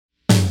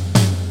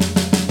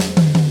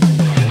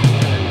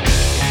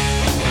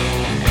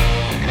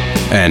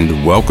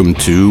and welcome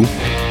to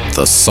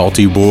the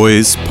Salty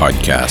Boys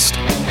Podcast.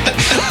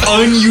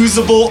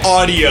 Unusable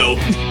audio.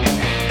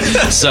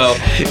 So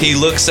he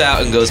looks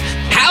out and goes,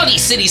 "Howdy,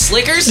 city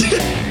slickers."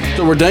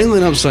 So we're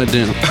dangling upside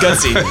down.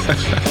 Gutsy.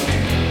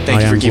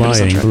 Thank you for keeping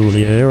us on I am flying track. through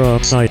the air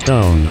upside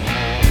down.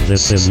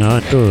 This is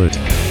not good.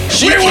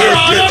 We were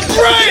on a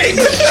break.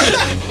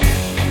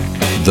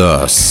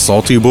 The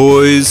Salty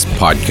Boys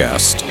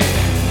Podcast.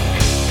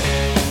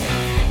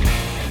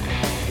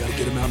 Gotta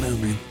get him out now,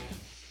 man.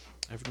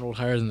 I haven't rolled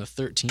higher than the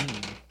 13.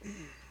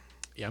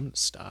 Yeah, I'm gonna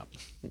stop.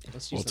 Well,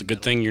 it's a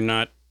good thing you're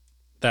not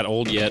that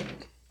old yet.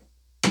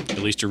 At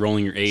least you're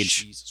rolling your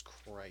age. Jesus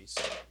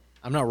Christ.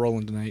 I'm not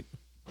rolling tonight.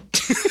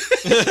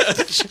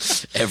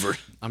 Ever.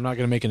 I'm not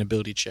gonna make an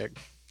ability check.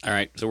 All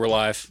right, so we're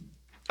live.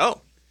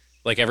 Oh,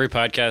 Like every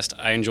podcast,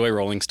 I enjoy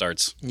rolling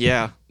starts.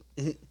 yeah.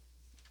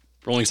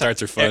 Rolling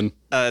starts are fun.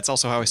 It's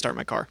also how I start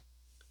my car.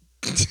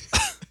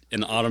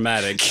 In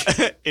automatic,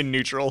 In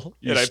neutral.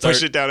 You and I push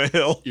start- it down a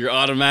hill. your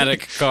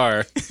automatic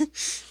car.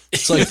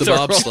 It's like the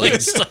rolling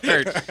bobsled.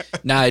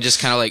 start. Nah, it just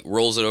kind of like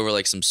rolls it over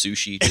like some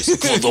sushi.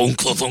 Just clunk,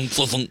 clunk,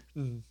 clunk.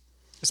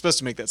 It's supposed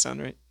to make that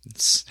sound, right?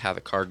 It's how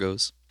the car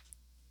goes.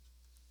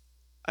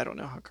 I don't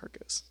know how car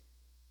goes.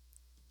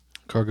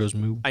 Cargo's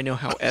move. I know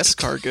how S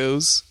car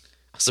goes.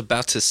 I was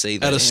about to say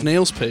that. At a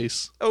snail's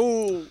pace.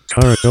 Oh.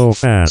 Car go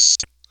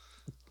fast.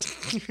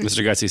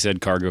 Mr. Gutsy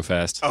said cargo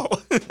fast. Oh.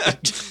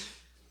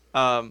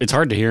 It's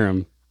hard to hear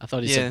him. I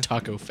thought he Yeah. said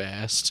taco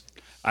fast.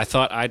 I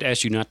thought I'd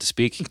ask you not to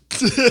speak.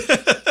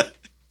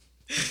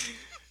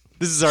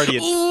 This is already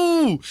a,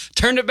 Ooh,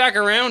 turned it back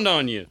around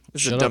on you.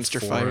 this is a Shut up, dumpster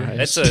Four fire.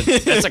 Eyes.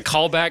 That's a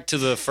callback to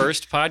the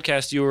first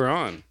podcast you were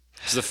on.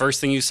 'Cause the first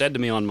thing you said to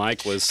me on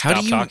mic was How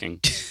stop do you- talking.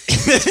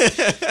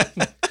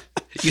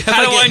 You have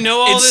How do I know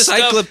all this stuff?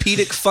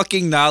 encyclopedic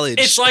fucking knowledge.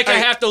 It's like I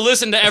have to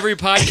listen to every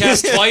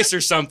podcast twice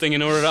or something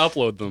in order to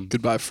upload them.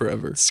 Goodbye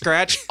forever.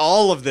 Scratch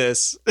all of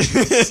this.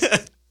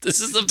 This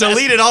is the best.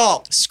 Delete it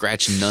all.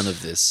 Scratch none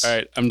of this. All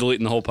right, I'm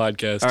deleting the whole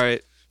podcast. All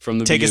right. From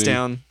the Take us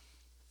beginning.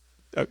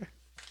 down. Okay.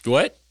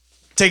 What?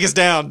 Take us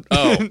down.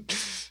 Oh,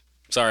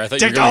 sorry. I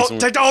thought you take, were going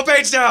take the whole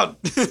page down.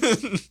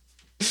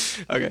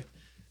 Okay.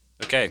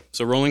 Okay,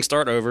 so rolling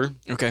start over.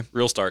 Okay.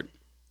 Real start.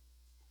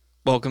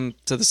 Welcome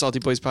to the Salty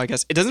Boys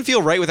Podcast. It doesn't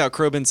feel right without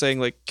Krobin saying,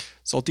 like,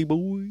 Salty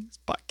Boys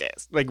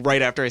Podcast. Like,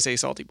 right after I say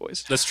Salty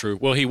Boys. That's true.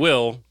 Well, he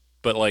will,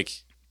 but like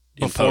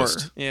in Before.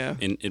 post. Yeah.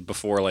 In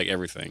before like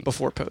everything.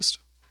 Before post.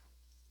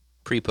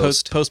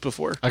 Pre-post. Post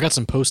before. I got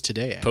some post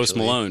today. Actually. Post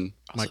Malone.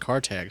 My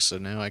car tag, so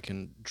now I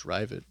can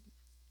drive it.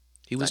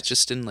 He was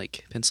just in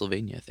like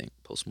Pennsylvania, I think.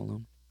 Post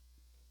Malone.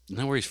 Isn't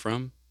that where he's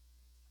from?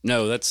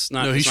 No, that's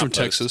not. No, he's that's from not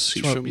Post. Texas.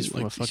 He's from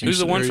a like fucking- Who's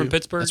the one area. from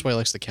Pittsburgh? That's why he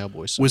likes the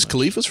Cowboys. So Wiz much.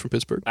 Khalifa's from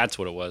Pittsburgh. That's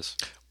what it was.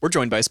 We're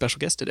joined by a special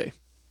guest today.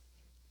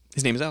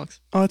 His name is Alex.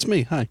 Oh, that's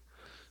me. Hi.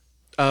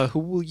 Who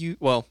will you...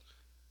 Well,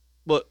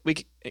 we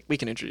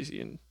can introduce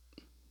you.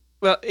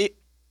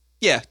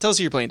 Yeah, tell us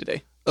who you're playing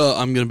today.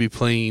 I'm going to be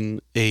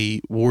playing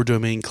a War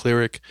Domain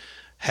cleric,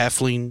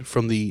 halfling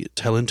from the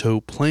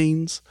Talento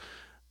Plains.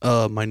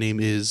 My name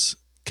is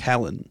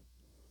Callan.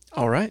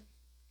 All right.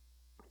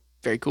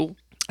 Very cool.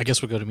 I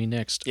guess we'll go to me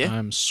next. Yeah.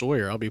 I'm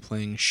Sawyer. I'll be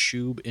playing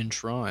Shub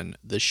Intron,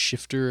 the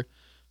shifter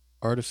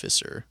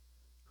artificer,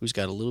 who's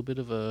got a little bit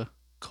of a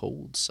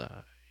cold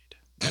side.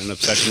 And an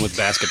obsession with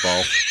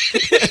basketball.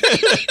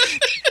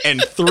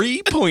 And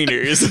 3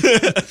 pointers.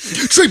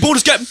 3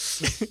 bonus,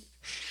 Captain!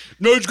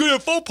 No, it's gonna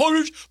have 4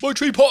 pointers. My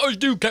 3 pointers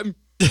do, Captain.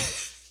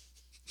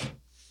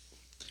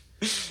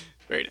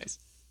 Very nice.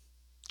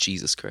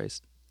 Jesus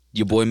Christ.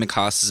 Your boy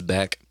McHaas is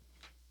back.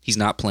 He's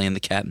not playing the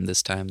captain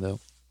this time, though.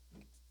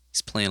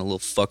 He's playing a little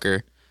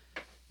fucker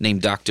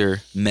named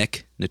Dr.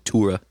 Mech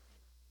Natura.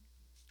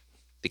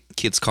 The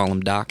kids call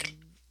him Doc.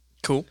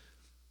 Cool.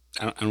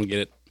 I don't get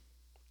it.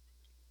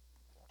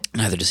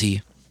 Neither does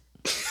he.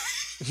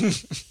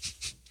 Because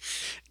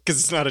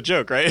it's not a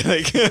joke, right?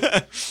 Like,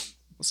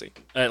 we'll see.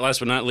 All right, last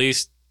but not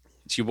least,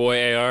 it's your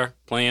boy AR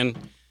playing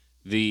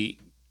the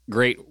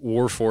great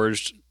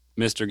Warforged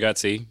Mr.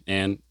 Gutsy,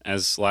 and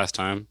as last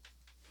time,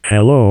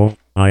 Hello,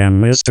 I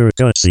am Mr.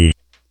 Gutsy.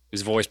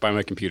 is voiced by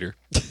my computer.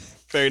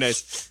 Very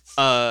nice.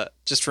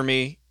 Just for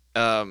me,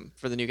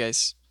 for the new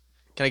guys,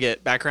 can I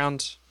get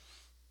background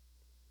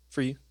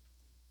for you?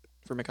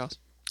 For McCoss?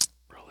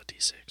 Roll a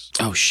d6.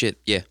 Oh, shit.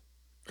 Yeah.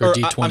 Or, Or,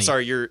 d20. I'm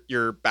sorry,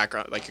 your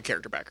background, like your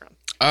character background.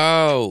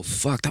 Oh,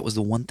 fuck. That was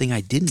the one thing I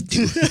didn't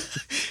do.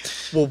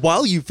 Well,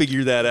 while you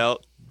figure that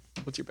out,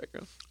 what's your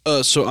background?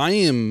 So I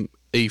am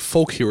a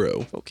folk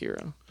hero. Folk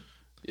hero.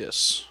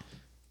 Yes.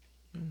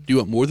 Do you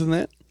want more than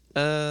that?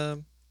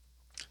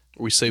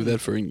 Or we save that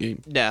for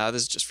in-game? Nah,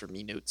 this is just for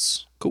me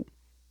notes. Cool.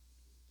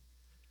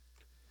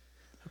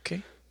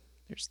 Okay.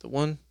 There's the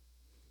one.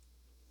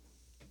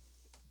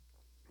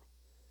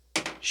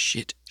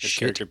 Shit. His Shit.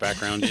 character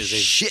background is a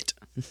Shit.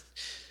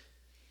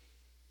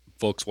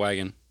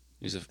 Volkswagen.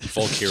 He's a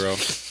folk hero.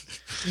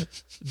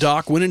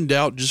 Doc, when in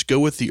doubt, just go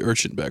with the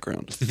urchin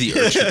background. The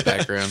urchin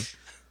background.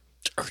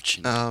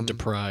 Urchin.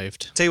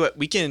 Deprived. Tell you what,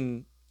 we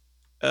can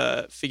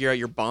figure out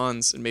your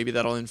bonds, and maybe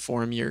that'll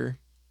inform your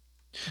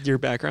Your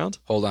background?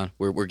 Hold on,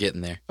 we're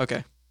getting there.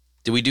 Okay.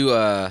 Did we do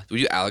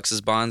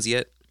Alex's bonds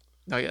yet?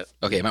 Not yet.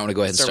 Okay, I might want to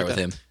go ahead and start with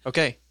him.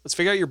 Okay. Let's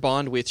figure out your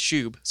bond with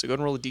Shub. So go ahead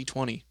and roll a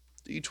d20.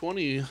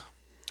 D20.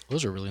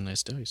 Those are really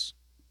nice dice.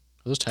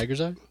 Are those Tiger's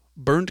Eye?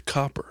 Burned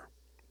copper.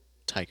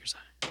 Tiger's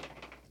Eye.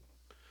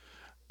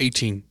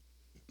 18.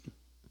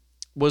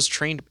 Was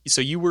trained.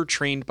 So you were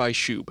trained by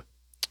Shub.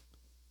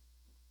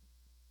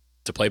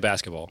 To play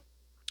basketball.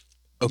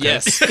 Okay.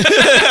 Yes.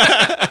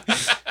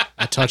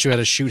 I taught you how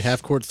to shoot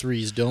half-court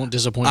threes. Don't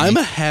disappoint I'm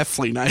me. a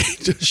halfling. I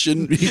just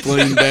shouldn't be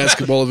playing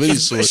basketball of any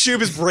sort.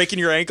 Shub is breaking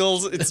your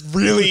ankles. It's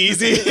really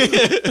easy.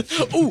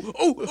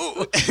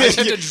 Oh!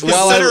 The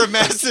center of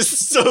mass is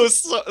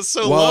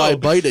so While low. I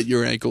bite at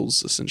your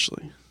ankles,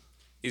 essentially.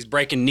 He's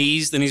breaking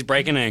knees, then he's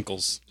breaking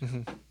ankles.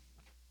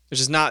 Which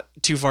is not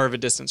too far of a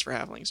distance for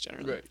halflings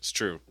generally. Right. It's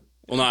true.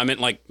 Well, no, I meant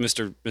like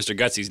Mr.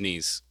 Gutsy's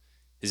knees.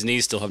 His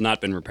knees still have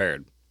not been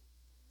repaired.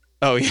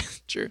 Oh yeah,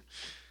 true.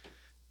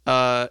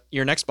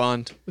 Your next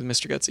bond with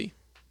Mr. Gutsy.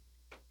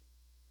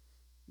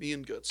 Me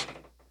and Guts.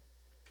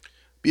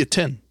 Be a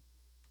 10.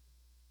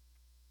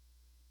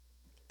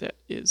 That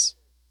is,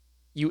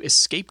 you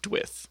escaped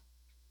with.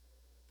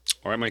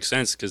 All right, makes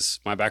sense because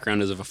my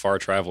background is of a far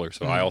traveler,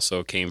 so I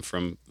also came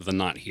from the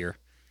not here.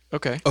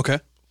 Okay. Okay.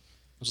 It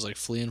was like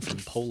fleeing from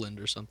Poland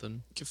or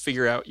something. You can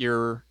figure out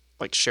your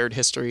like shared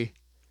history.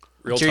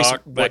 Real Curious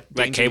talk, what that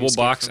danger you cable escaped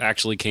box from.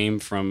 actually came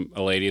from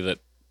a lady that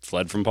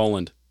fled from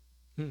Poland.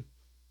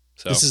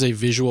 So, This is a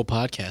visual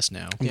podcast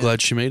now. I'm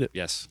glad she made it.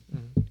 yes.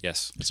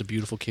 Yes. It's a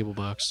beautiful cable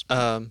box.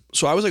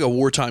 So I was like a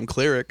wartime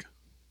cleric.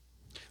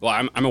 Well,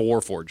 I'm a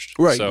warforged.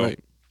 Right, so right.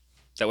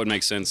 that would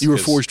make sense. You were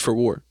 'cause- forged for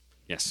war.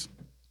 Yes.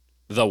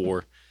 The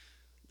war.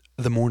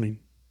 The morning.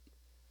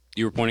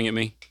 You were pointing at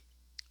me?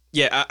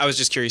 Yeah, I was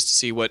just curious to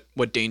see what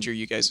danger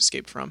you guys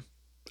escaped from.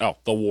 Oh,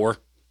 the war.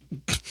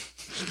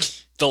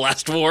 The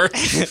last war.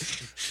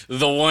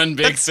 The one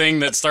big thing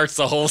that starts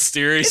the whole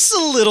series. It's a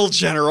little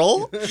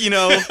general, you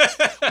know.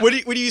 What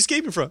are you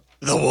escaping from?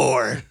 The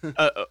war.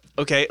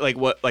 Okay, like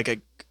what? Like a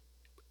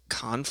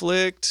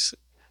conflict?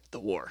 The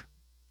war.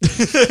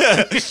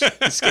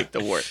 Escape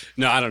the war.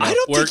 No, I don't know. I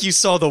don't think you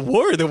saw the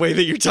war the way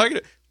that you're talking.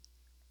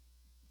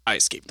 I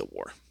escaped the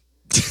war.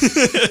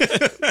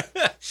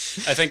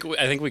 I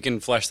think we can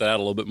flesh that out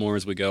a little bit more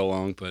as we go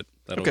along, but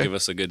that'll Okay. give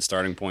us a good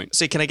starting point.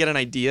 Say, can I get an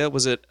idea?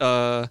 Was it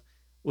a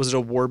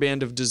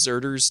warband of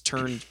deserters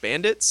turned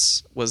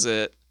bandits? Was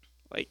it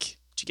like,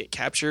 did you get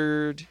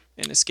captured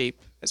and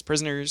escape as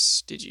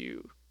prisoners? Did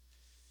you?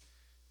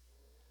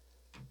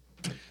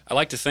 I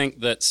like to think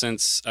that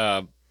since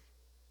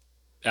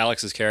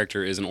Alex's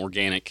character is an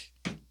organic,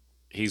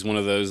 he's one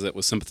of those that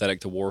was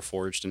sympathetic to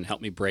Warforged and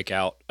helped me break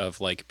out of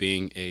like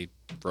being a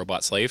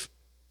robot slave.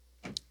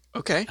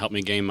 Okay. Helped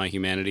me gain my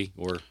humanity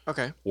or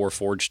Okay.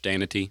 Warforged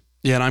danity.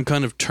 Yeah, and I'm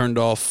kind of turned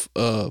off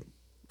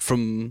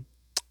from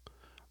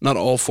not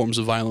all forms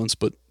of violence,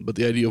 but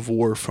the idea of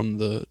war from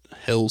the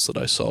hells that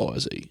I saw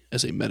as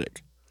a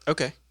medic.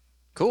 Okay.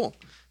 Cool.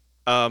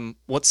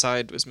 What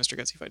side was Mr.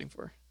 Gutsy fighting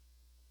for?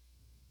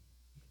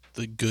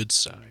 The good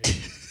side.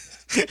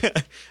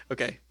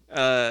 Okay.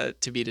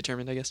 To be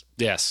determined, I guess.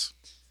 Yes,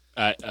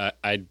 I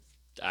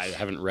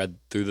haven't read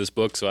through this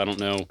book, so I don't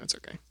know That's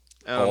okay.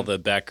 all the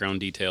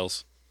background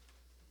details.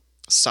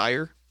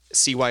 Sire,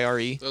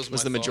 CYRE, Those were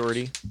was my the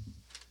majority.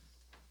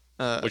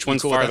 Which you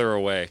one's cool with farther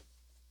away?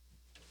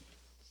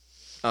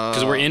 that?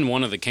 Because we're in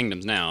one of the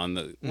kingdoms now, and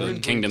the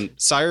kingdom.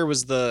 Sire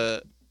was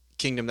the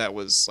kingdom that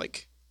was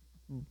like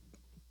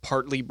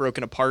partly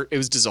broken apart. It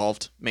was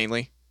dissolved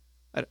mainly.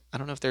 I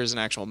don't know if there's an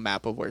actual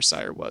map of where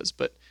Sire was,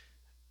 but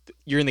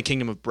you're in the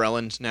kingdom of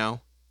Breland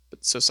now.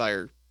 But so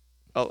Sire,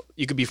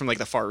 you could be from like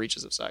the far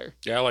reaches of Sire.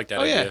 Yeah, I like that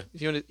Oh idea. yeah,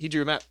 if you want to, he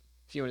drew a map.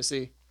 If you want to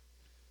see,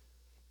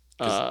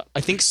 I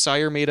think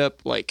Sire made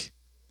up like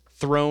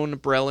Throne,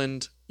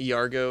 Breland,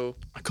 Iargo,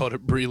 I called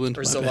it Breland.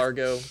 or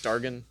Zalargo,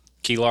 Dargan.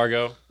 Key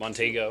Largo,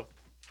 Montego.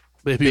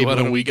 Baby, why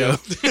don't we go?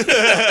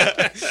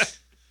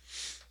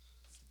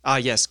 Ah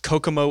yes,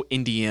 Kokomo,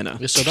 Indiana.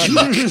 Yeah,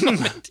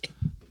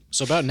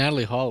 so about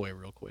Natalie Holloway,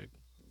 real quick.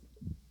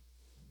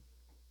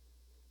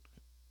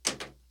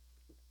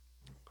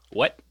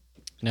 What?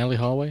 Natalie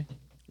Holloway,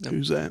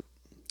 Who's that?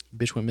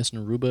 bitch went missing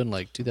in Aruba in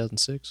like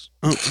 2006.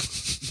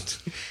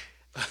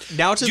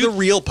 Now to the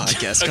real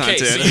podcast Okay,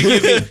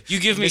 content. so you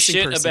give me Missing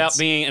shit persons. about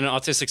being an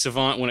autistic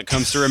savant when it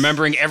comes to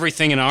remembering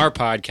everything in our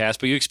podcast,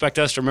 but you expect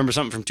us to remember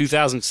something from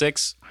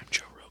 2006? I'm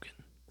Joe Rogan.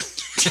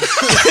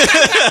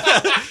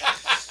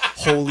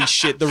 Holy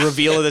shit, the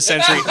reveal of the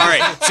century. All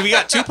right, so we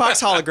got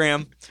Tupac's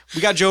hologram.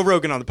 We got Joe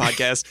Rogan on the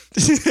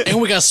podcast. And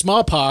we got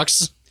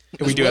smallpox.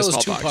 And we do have as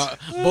smallpox.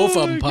 both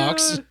of them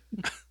pox.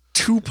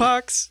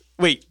 Tupac's?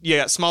 Wait, you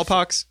got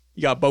smallpox,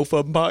 you got both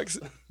of them pox,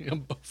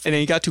 and then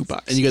you got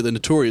Tupac's. And you got the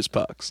notorious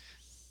pox.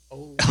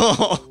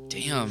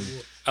 Damn.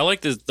 I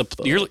like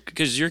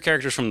because your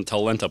character's from the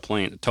Talenta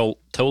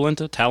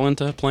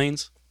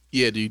Plains.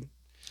 Yeah, dude.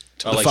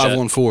 I The like that.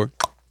 514.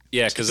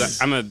 Yeah,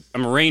 because I'm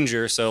a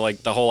ranger, so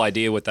like the whole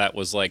idea with that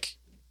was like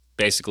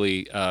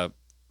basically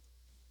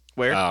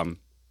Where?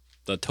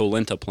 the the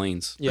Tolenta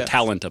Plains. Yeah. The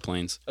Talenta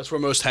Plains. That's where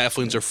most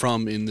halflings are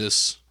from in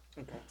this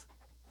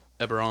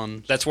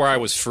Eberron. That's where I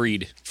was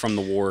freed from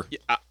the war.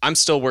 Yeah, I'm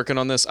still working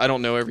on this. I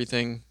don't know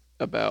everything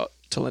about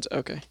Talenta.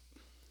 Okay.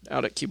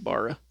 Out at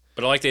Kubara.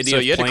 But I like the idea So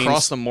of you had plains. to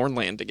cross the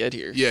Mournland to get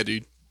here. Yeah,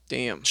 dude.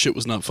 Damn. Shit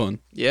was not fun.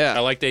 Yeah. I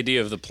like the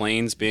idea of the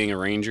plains being a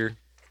ranger.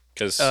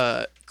 Because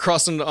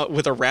Crossing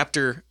with a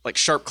raptor, like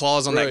sharp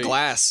claws on that Right.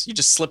 glass. You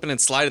just slipping and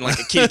sliding like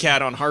a kitty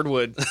cat on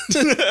hardwood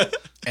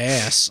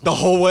Ass. the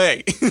whole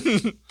way.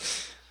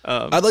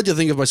 I'd like to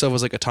think of myself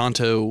as like a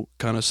Tonto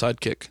kind of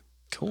sidekick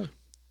Cool.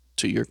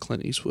 to your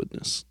Clint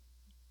Eastwoodness.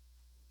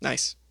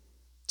 Nice.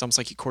 It's almost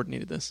like you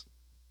coordinated this.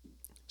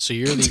 So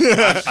you're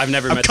the I've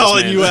never I'm met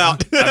calling this man. you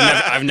out.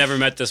 I've never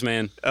met this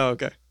man. Oh,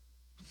 okay.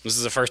 This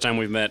is the first time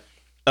we've met.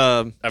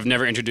 Um, I've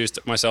never introduced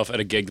myself at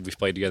a gig that we've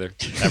played together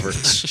ever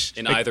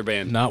in either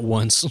band. not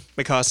once.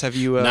 Mikos, have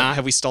you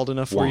have we stalled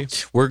enough for you?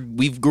 We're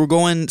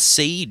going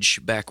sage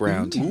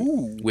background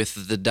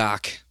with the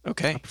doc.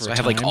 Okay. So I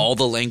have like time. all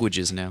the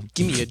languages now.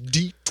 Give me a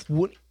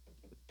D20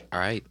 All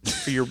right.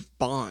 for your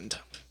bond.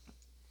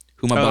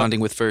 Who am I bonding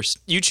with first?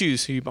 You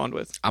choose who you bond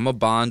with. I'm a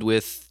bond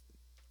with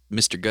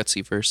Mr.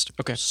 Gutsy first.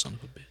 Okay. Son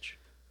of a bitch.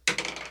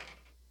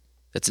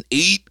 That's an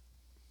 8.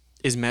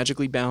 Is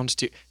magically bound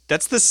to.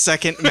 That's the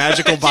second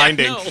magical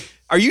binding.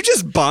 Are you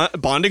just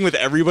bonding with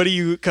everybody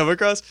you come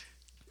across?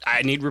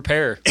 I need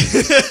repair.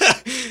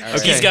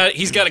 Okay.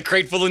 He's got a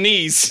crate full of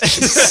knees.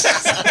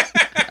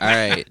 All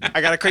right. I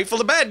got a crate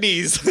full of bad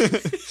knees.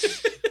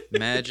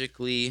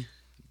 Magically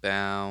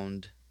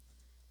bound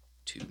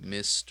to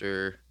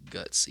Mr.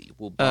 Gutsy.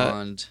 We'll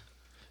bond.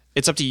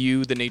 It's up to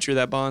you, the nature of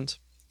that bond.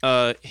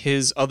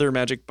 His other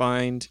magic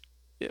bonding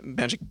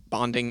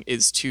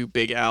is to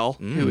Big Al,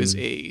 who is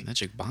a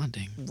Magic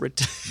bonding.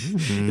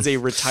 is a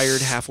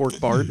retired half orc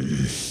bard.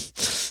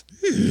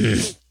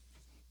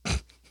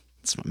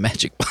 It's my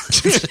magic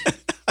bond.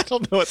 I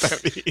don't know what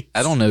that means.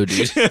 I don't know,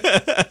 dude.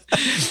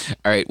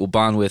 All right, we'll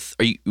bond with.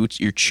 Are you? What's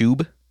your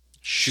Chube?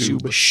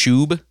 Shoob.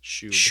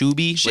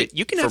 Shooby. Shit, Like,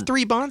 you can have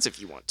 3 bonds if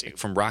you want to.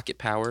 from Rocket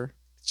Power.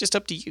 It's just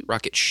up to you.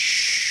 Rocket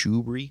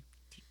Shoobry.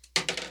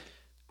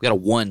 We got a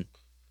 1.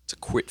 It's a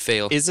crit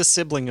fail. Is a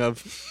sibling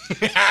of.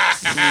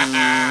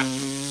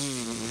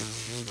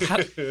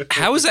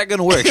 How is that going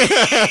to work?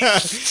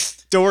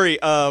 Don't worry.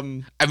 I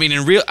mean,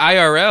 in real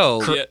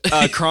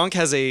IRL. Kronk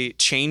has a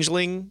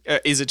changeling.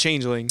 Is a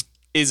changeling.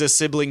 Is a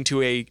sibling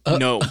to a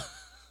gnome.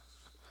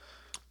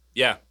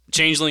 Yeah,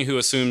 changeling who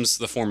assumes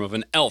the form of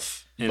an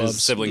elf and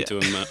is sibling to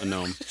a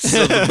gnome.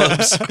 So the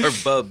bubs are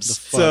bubs.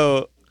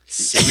 So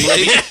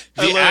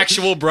The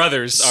actual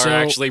brothers are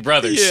actually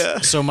brothers. yeah.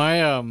 So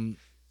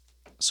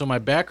my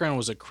background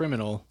was a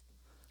criminal.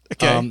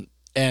 Okay.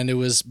 And it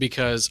was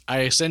because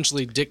I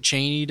essentially Dick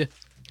Cheney'd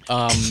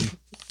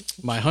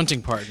my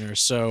hunting partner.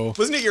 So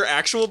Wasn't it your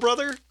actual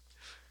brother?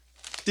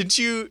 Didn't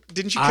you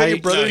cut I- your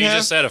brother No, in he half?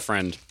 just said a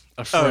friend.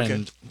 a Oh, okay.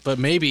 friend, but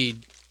maybe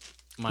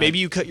Maybe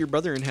you cut your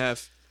brother in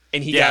half,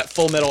 and he Yeah. got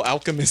Full Metal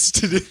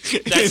Alchemist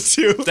That's-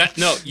 into.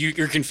 No,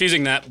 you're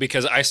confusing that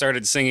because I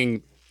started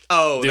singing.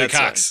 Oh, the that's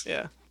Cox. right.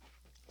 Yeah.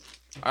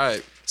 All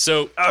right.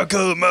 So I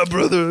cut my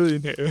brother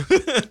in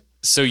half.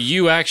 So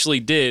you actually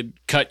did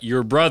cut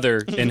your brother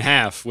in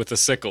half with a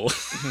sickle.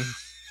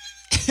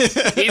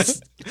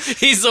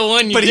 he's the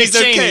one you But he's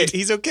okay. Cheney'd.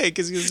 He's okay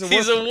because he's a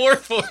He's a war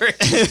for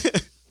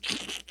it.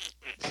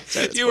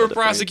 You were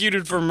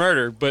prosecuted for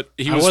murder, but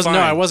he was fine. No,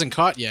 I wasn't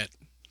caught yet.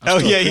 Oh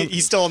yeah,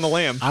 he's still on the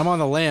lamb I'm on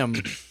the lamb.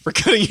 for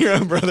cutting your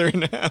own brother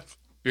in half.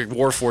 Your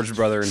Warforged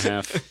brother in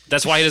half.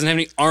 That's why he doesn't have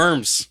any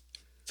arms.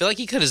 I feel like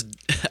he cut his.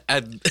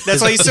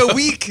 That's why he's so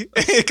weak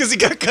because he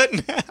got cut in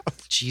half.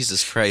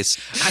 Jesus Christ.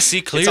 I see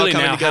all clearly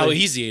coming now how together.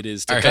 easy it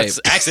is to All cut, right.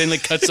 accidentally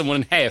cut someone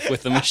in half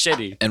with a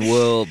machete. And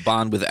we'll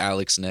bond with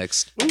Alex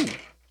next. Ooh.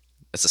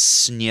 That's a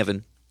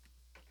Snevin.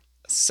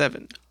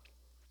 7.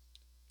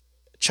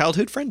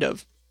 Childhood friend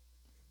of.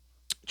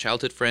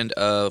 Childhood friend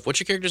of. What's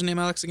your character's name,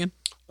 Alex, again?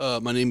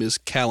 My name is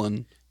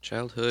Callan.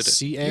 Childhood.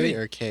 CA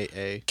or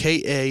KA?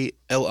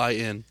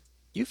 Kalin.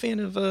 You a fan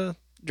of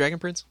Dragon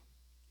Prince?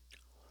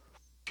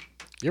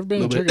 You ever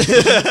been in Little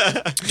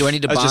Trigger? Do I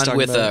need to I was just bond talking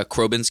with about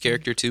Krobin's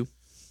character too?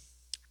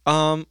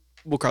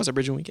 We'll cross that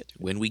bridge when we get to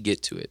it. When we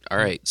get to it. All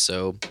right.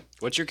 So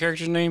What's your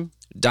character's name?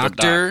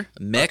 Dr.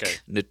 Mech Okay.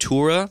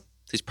 Natura.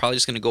 He's probably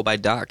just going to go by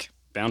Doc.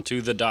 Bound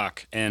to the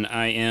dock, and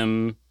I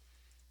am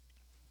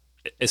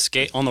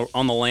escape on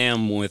the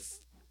lamb with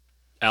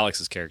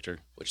Alex's character.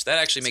 Which that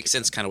actually makes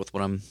sense kind of with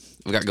what I've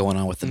got going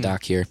on with the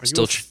Doc here. Are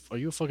Still, are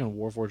you a fucking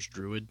Warforged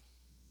druid?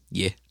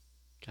 yeah.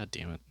 God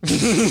damn it.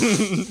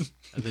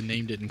 The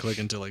name didn't click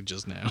until like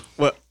just now.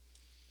 What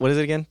is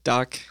it again?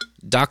 Doc.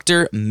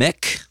 Dr.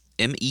 Mech,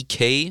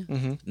 MEK,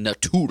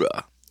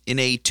 Natura.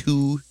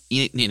 Natura.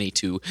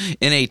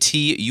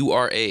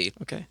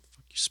 Okay.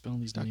 You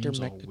spelling these Dr. names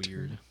all Mech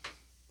weird.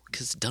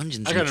 Because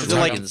Dungeons I and gotta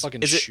Dragons.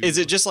 fucking Is shoot.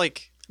 it just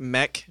like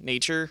mech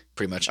nature?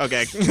 Pretty much.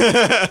 Okay.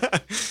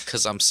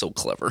 Because I'm so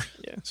clever.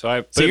 So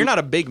I So you're not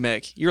a big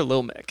mech. You're a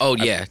little mech. Oh,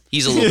 yeah.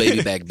 He's a little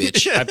baby bag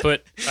bitch. I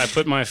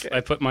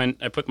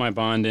put my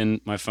bond in.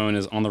 My phone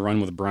is On the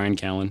Run with Brian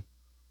Callen.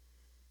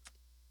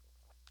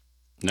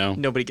 No.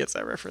 Nobody gets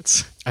that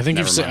reference. I think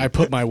if Never you say mind. I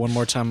put my one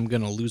more time, I'm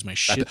gonna lose my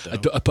shit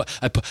though.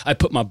 I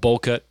put my bowl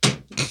cut.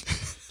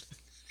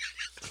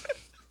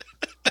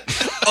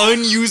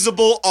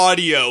 Unusable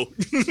audio.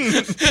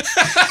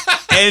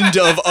 End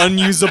of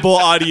unusable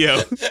audio.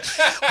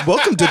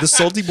 Welcome to the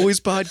Salty Boys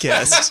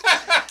podcast.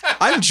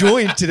 I'm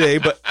joined today,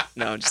 but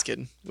no, I'm just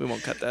kidding. We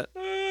won't cut that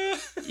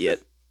yet.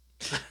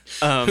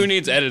 Who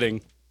needs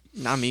editing?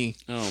 Not me.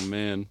 Oh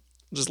man.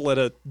 Just let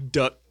a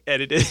duck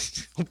edit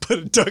it. We'll put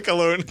a duck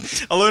alone in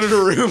a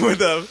room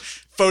with a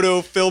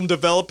photo film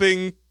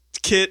developing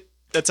kit.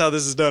 That's how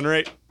this is done,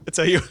 right? That's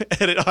how you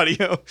edit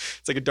audio.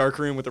 It's like a dark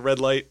room with a red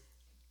light,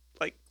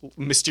 like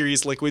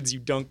mysterious liquids you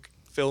dunk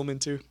film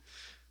into.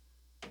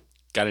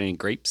 Got any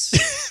grapes?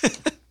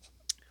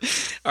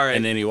 All right.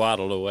 And then he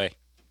waddled away.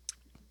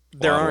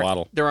 there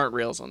waddle. aren't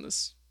rails on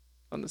this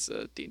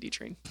D&D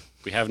train.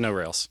 We have no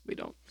rails. We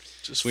don't.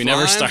 Just We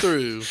never flying start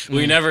through.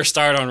 We never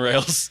start on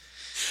rails.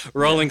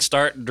 Rolling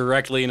start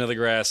directly into the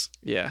grass.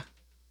 Yeah.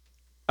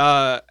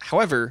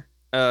 However,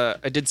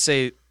 I did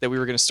say that we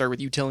were going to start with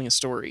you telling a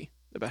story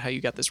about how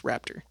you got this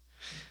raptor.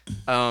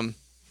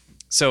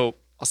 So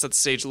I'll set the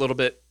stage a little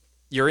bit.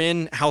 You're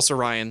in House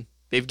Orion.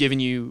 They've given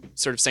you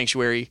sort of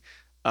sanctuary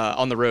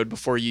on the road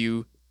before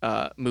you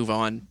move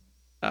on.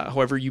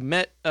 However, you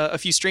met a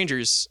few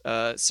strangers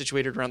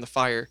situated around the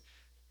fire,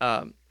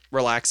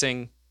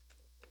 relaxing,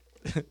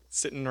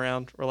 sitting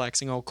around,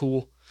 relaxing, all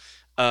cool.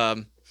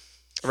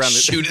 Around the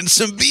Shooting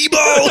some b-ball.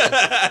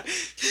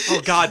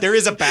 Oh God, there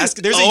is a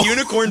basket. There's a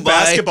unicorn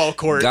basketball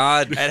court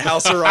God, at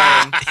House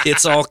Orion.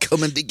 it's all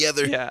coming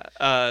together. Yeah.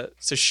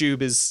 So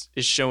Shub is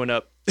showing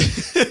up,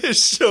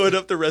 showing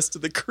up the rest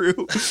of the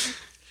crew.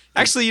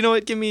 Actually, you know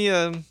what? Give me.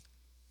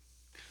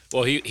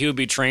 Well, he would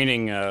be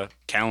training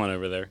Callan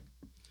over there.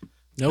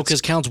 No,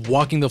 because Count's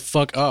walking the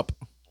fuck up.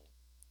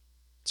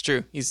 It's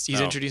true. He's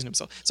Oh. introducing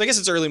himself. So I guess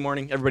it's early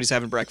morning. Everybody's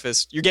having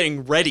breakfast. You're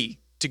getting ready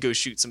to go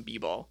shoot some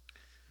b-ball.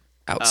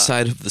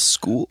 Outside of the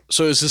school.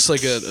 So is this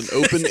like an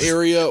open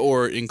area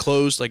or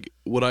enclosed? Like,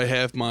 would I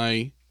have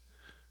my...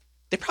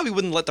 They probably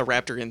wouldn't let the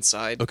raptor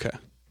inside, Okay,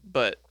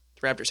 but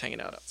the raptor's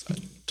hanging out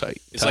outside.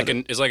 tight. It's like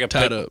a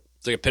tied pit, up.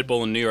 it's like a pit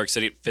bull in New York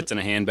City. It fits in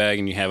a handbag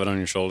and you have it on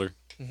your shoulder.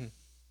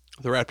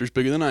 The raptor's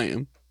bigger than I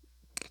am.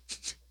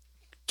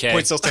 Okay.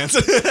 Point still stands.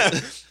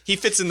 He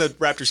fits in the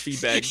raptor's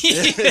feed bag.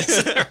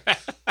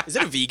 Is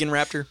it a vegan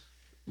raptor?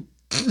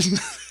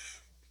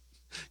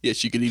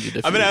 Yes, you can eat it.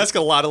 If I'm you going to want. ask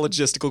a lot of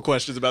logistical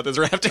questions about this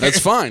raptor. That's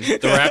fine. The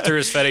raptor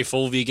is fed a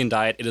full vegan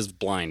diet. It is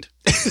blind.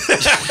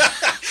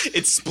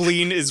 Its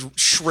spleen is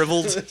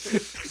shriveled.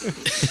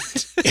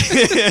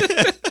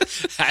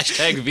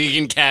 Hashtag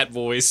vegan cat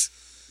voice.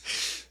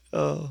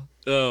 Oh.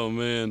 Oh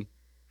man.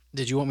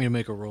 Did you want me to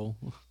make a roll?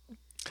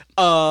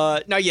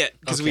 Not yet,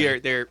 because we Okay. are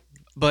there.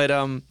 But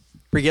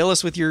regale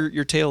us with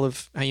your tale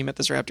of how you met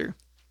this raptor.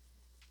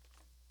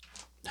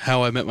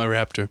 How I Met My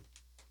Raptor,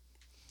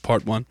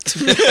 Part 1.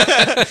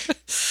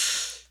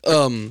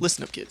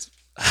 Listen up, kids.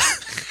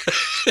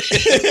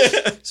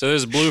 So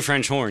there's a blue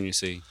French horn, you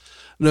see.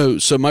 No,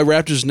 so my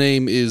raptor's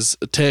name is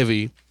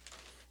Tavi,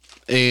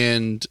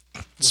 and...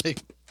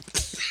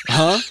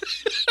 Huh?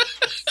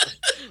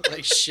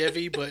 Like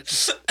Chevy,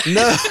 but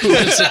No.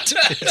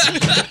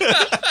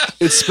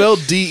 It's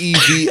spelled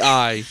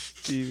Devi.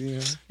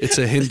 It's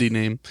a Hindi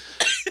name.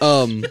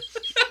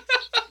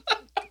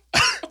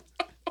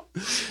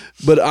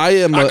 But I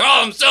am I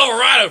call him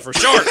Silverado for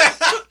short.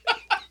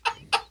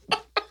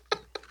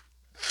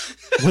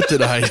 what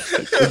did I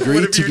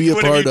agree to be a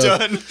part of?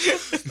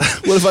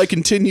 What have I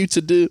continued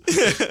to do?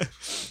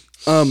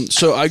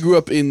 So I grew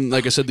up in,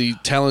 like I said, the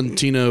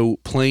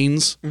Talentino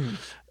Plains,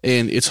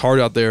 and it's hard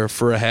out there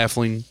for a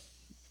halfling.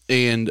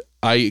 And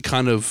I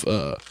kind of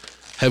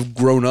have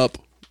grown up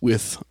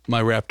with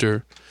my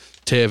raptor,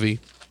 Tavi.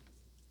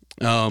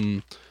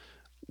 When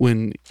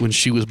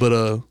she was but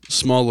a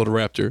small little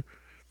raptor,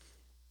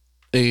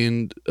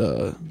 and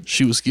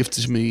she was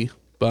gifted to me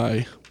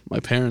by my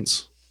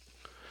parents,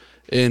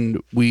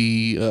 and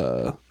we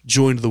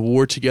joined the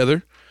war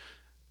together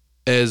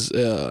as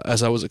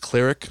I was a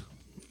cleric,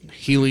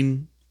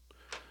 healing,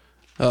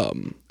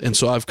 and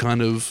so I've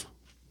kind of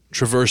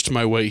traversed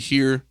my way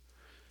here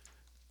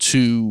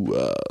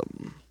to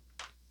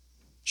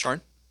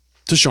Sharn?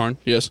 Sharn,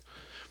 yes,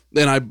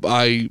 and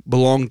I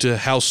belong to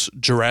House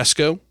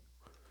Jurasco,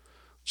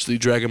 it's the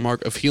dragon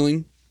mark of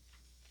healing,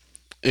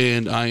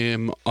 and I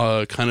am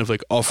kind of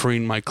like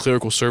offering my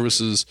clerical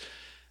services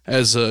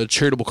as a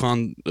charitable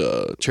kind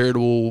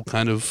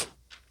of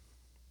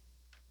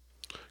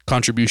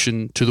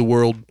contribution to the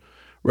world,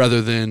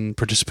 rather than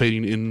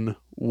participating in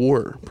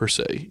war per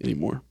se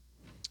anymore.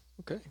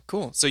 Okay,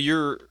 cool. So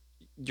your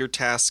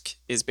task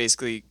is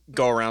basically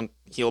go around,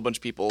 heal a bunch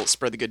of people,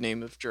 spread the good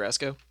name of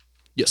Jurasco.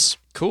 Yes,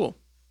 Cool.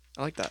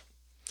 I like that.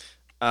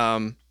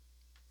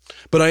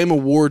 but I am a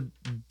war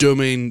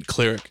domain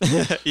cleric,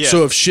 Yeah.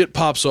 so if shit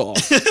pops off,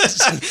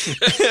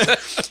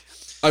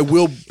 I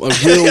will.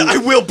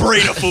 I will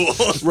brain a fool.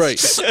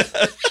 Right.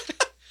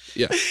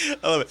 Yeah.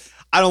 I love it.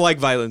 I don't like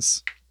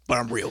violence, but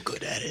I'm real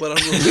good at it. But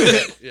I'm really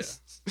yeah.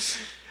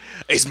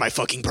 It's my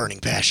fucking burning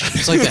passion.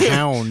 It's like the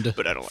Hound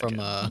But I don't like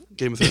from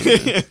Game of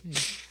Thrones. Yeah.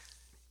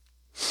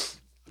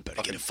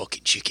 Better get a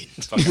fucking chicken.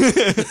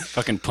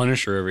 Fucking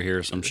Punisher over here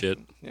or some shit.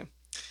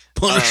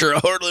 Punisher, I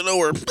hardly know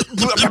her.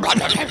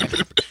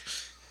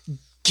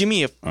 Give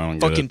me a I don't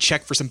get fucking it.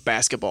 check for some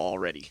basketball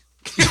already.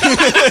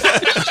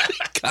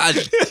 God,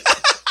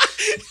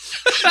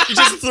 You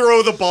just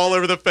throw the ball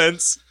over the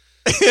fence.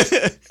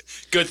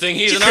 Good thing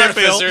he's an crit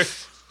fail?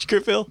 artificer. Did you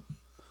crit fail?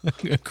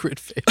 a crit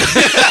fail.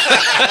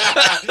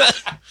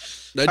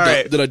 Did All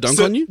right. I dunk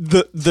So on you?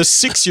 The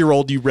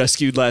 6-year-old you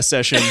rescued last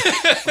session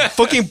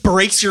fucking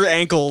breaks your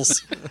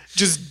ankles,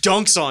 just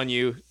dunks on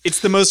you.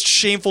 It's the most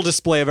shameful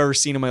display I've ever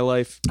seen in my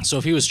life. So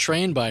if he was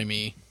trained by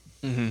me,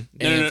 No.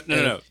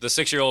 The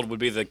 6-year-old would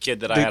be the kid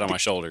that I had on my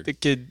shoulder. The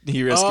kid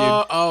he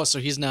rescued. so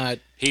he's not.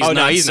 He's Oh,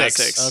 no, not he's not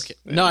 6. 6. Okay.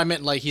 No, I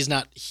meant like he's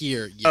not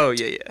here yet. Oh,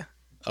 yeah.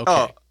 Okay.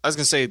 Oh, I was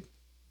going to say,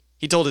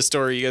 he told his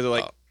story. You guys are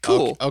like,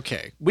 cool.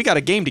 Okay. We got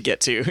a game to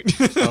get to.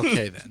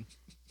 Okay then.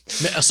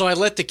 So I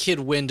let the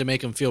kid win to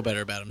make him feel better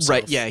about himself.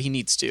 Right, yeah, he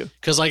needs to.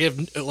 Because like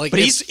if like, But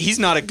if- he's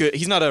not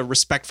a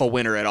respectful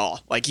winner at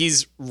all. Like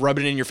he's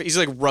rubbing it in your face. He's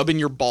like rubbing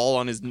your ball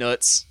on his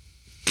nuts.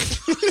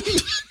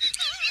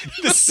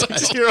 The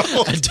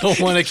 6-year-old. I don't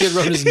want a kid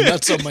rubbing his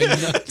nuts on my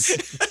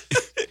nuts.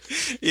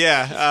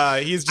 Yeah,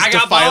 he's just I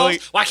got defiling.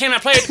 balls. Why can't I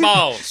play with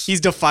balls? He's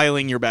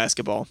defiling your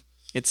basketball.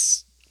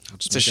 It's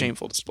It's a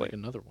shameful display.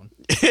 Another one.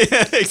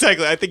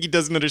 Exactly. I think he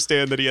doesn't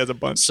understand that he has a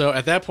bunch. So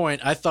at that point,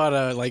 I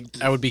thought like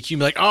I would be cute,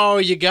 like, oh,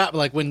 you got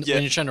like when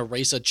you're trying to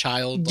race a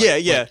child.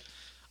 Like, Yeah.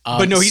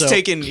 But no, he's so-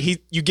 taking.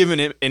 You give him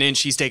an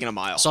inch, he's taking a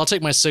mile. So I'll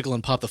take my sickle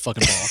and pop the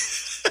fucking ball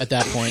at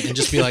that point, and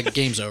just be like,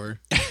 game's over.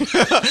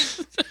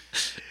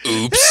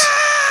 oops.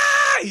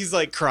 He's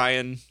like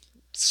crying,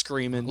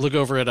 screaming. I'll look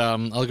over at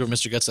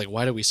Mr. Guts, like,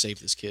 why did we save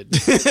this kid?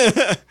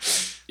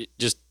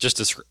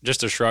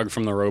 just a shrug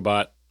from the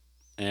robot,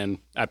 and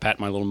I pat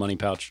my little money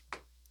pouch. I'll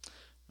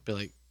be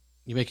like,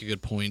 you make a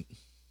good point.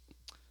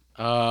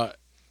 How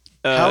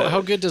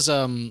good does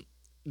the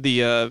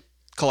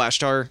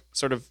Kalashtar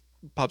sort of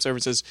pops over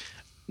and says,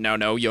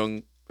 "No,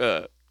 young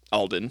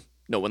Alden.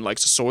 No one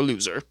likes a sore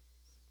loser."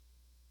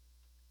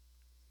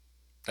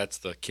 That's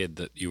the kid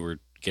that you were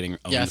getting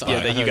owned Yeah, I by. thought- Yeah, I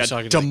that heard you he was got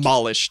talking to the kid.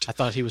 demolished. I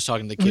thought he was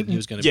talking to the kid, and he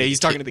was gonna. Yeah, be he's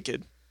the talking kid. to the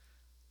kid.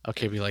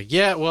 Okay, be like,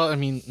 yeah, well, I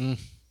mean,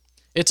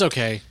 it's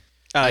okay.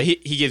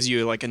 He gives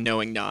you like a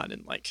knowing nod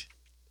and like,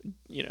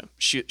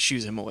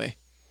 shoos him away.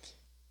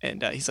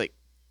 And he's like,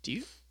 "Do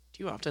you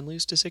often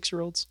lose to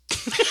 6-year-olds?"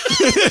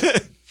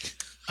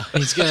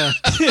 He's gonna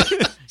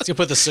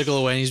put the sickle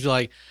away, and he's be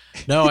like,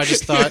 no, I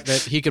just thought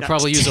that he could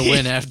probably use a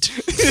win after.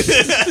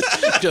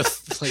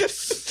 Just like,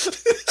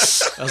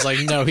 I was like,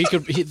 no,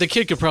 the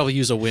kid could probably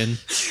use a win.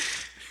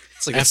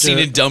 It's like a scene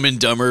in Dumb and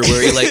Dumber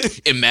where he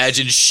like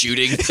imagines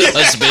shooting the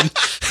husband.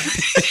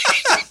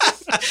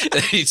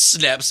 And he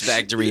snaps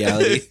back to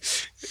reality.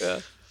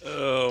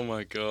 Oh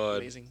my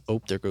god. Amazing.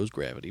 Oh, there goes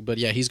gravity. But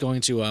yeah, he's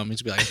going to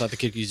he's gonna be like, I thought the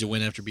kid could use a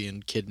win after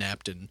being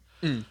kidnapped, and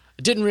I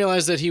didn't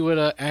realize that he would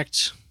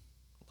act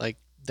like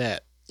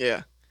that.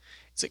 Yeah.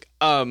 It's like,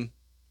 on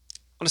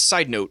a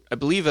side note, I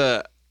believe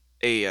a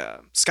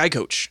sky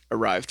coach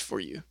arrived for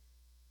you.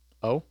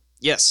 Oh,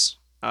 Yes.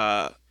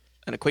 An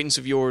acquaintance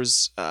of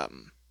yours,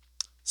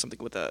 something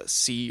with a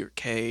C or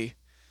K,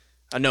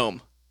 a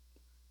gnome.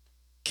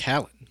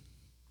 Callan.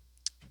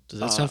 Does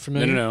that sound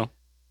familiar? No.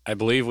 I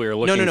believe we were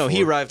looking. No. For...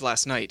 He arrived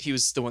last night. He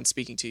was the one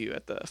speaking to you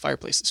at the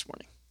fireplace this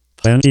morning.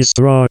 Plenty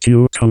straw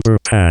cucumber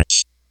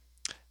patch.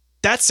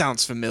 That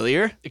sounds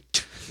familiar.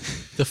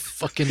 The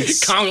fucking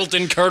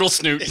Congleton Curdle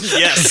Snoot.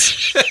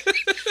 Yes.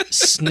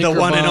 Snicker The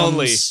one and bombs.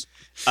 only.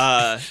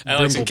 Alex,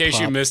 in Brimble case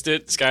you pop. missed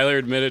it, Skylar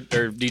admitted,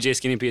 or DJ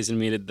Skinny Peas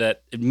admitted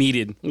that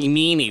admitted He's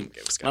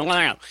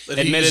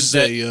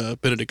that a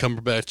Benedict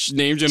Cumberbatch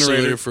name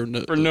generator for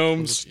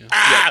gnomes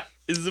Yeah.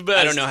 is the best.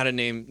 I don't know how to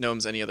name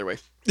gnomes any other way.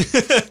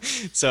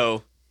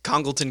 So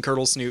Congleton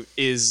Curdlesnoot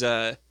is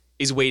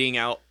waiting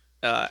out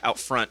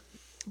front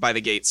by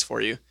the gates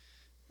for you.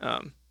 I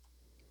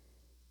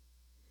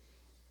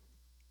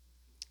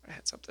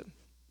had something,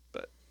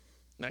 but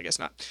I guess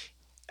not.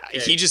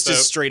 He just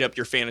is straight up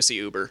your fantasy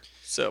Uber.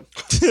 So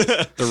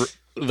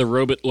The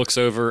robot looks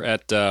over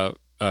at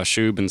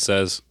Shub and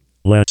says,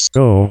 Let's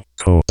go,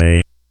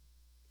 Kobe.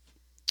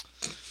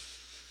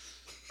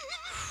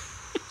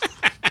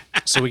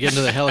 So we get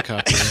into the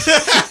helicopter.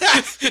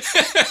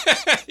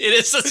 "It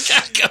is the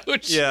sky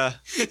coach." yeah.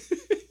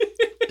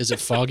 Is it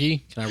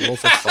foggy? Can I roll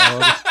for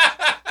fog?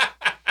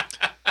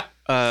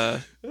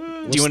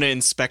 Do you want to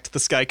inspect the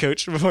sky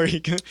coach before you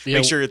go? Yeah.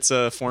 Make sure its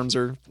forms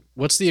are.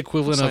 What's the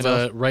equivalent Sign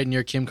of right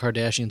near Kim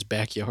Kardashian's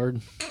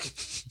backyard?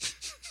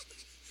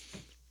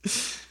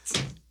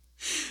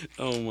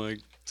 Oh my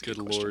good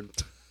lord!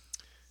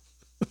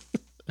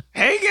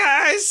 Hey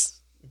guys,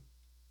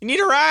 you need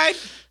a ride?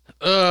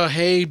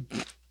 Hey,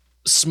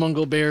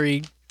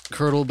 Smungleberry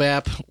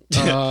Curdlebap.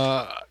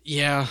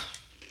 Yeah.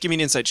 Give me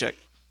an insight check.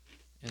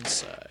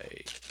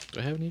 Insight. Do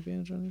I have any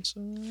advantage on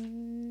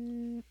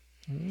insight?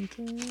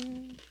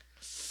 Anything?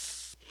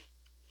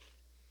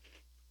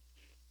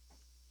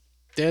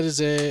 That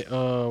is a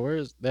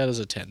that is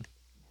a 10.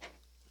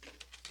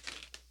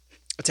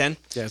 A 10?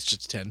 Yeah, it's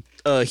just a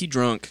 10. He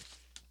drunk.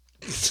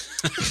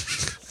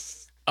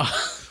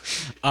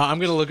 I'm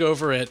gonna look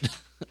over at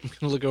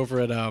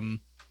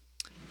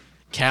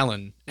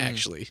Callan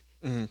actually.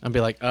 I'll be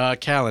like,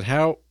 Callan,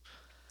 how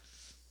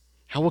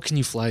well can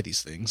you fly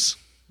these things?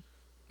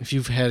 If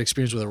you've had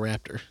experience with a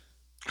raptor.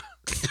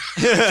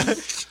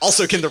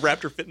 Also, can the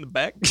raptor fit in the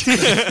back?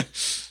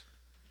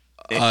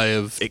 I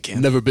have it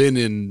can. never been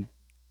in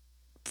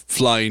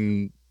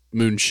flying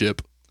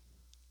moonship.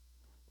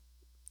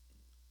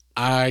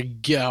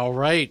 All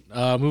right.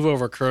 Move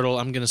over, Curdle.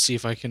 I'm gonna see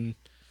if I can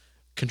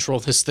control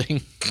this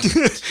thing.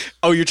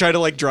 Oh, you're trying to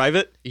like drive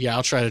it? Yeah,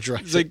 I'll try to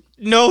drive He's it. like,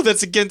 no,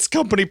 that's against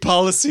company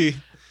policy.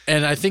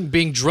 And I think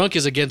being drunk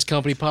is against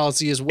company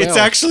policy as well. It's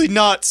actually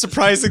not,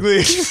 surprisingly.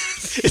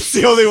 It's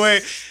the only way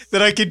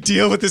that I can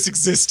deal with this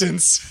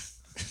existence.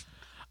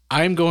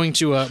 I'm going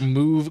to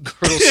move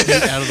Curdle's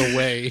seat out of the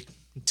way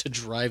to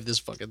drive this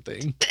fucking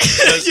thing.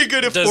 You're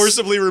going to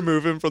forcibly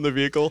remove him from the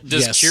vehicle.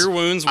 Does Yes. cure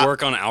wounds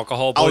work on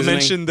alcohol I'll poisoning?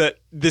 mention that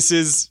this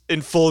is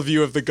in full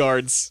view of the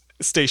guards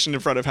stationed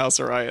in front of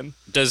House Orion.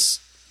 Does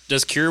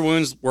cure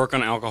wounds work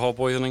on alcohol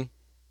poisoning?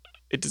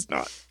 It does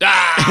not.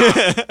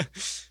 Ah!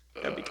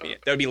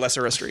 That would be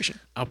lesser restoration.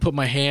 I'll put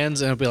my hands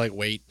and I'll be like,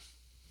 wait.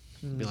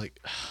 Be like,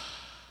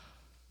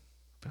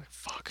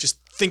 fuck. Just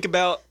think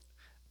about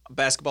a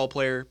basketball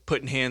player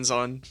putting hands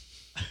on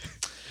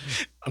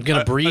I'm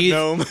gonna a breathe,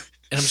 and gnome.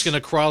 I'm just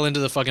gonna crawl into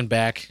the fucking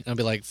back, and I'll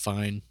be like,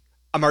 fine.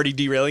 I'm already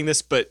derailing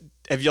this, but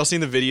have y'all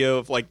seen the video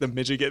of like the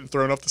midget getting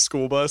thrown off the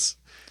school bus?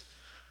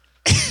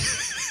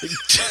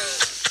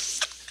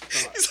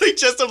 He's like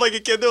dressed up like a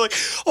kid. They're like,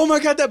 "Oh my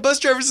god, that bus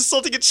driver's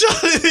assaulting a child!"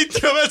 And they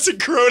throw him as a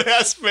grown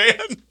ass man.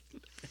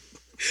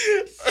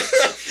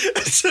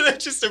 So I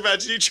just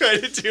imagine you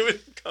trying to do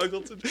it in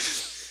Congleton.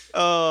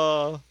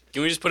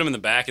 Can we just put him in the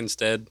back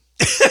instead?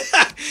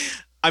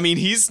 I mean,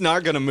 he's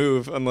not gonna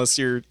move unless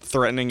you're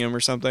threatening him or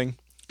something.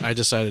 I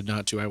decided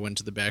not to. I went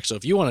to the back. So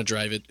if you want to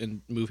drive it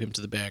and move him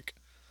to the back,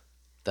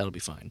 that'll be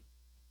fine.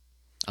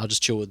 I'll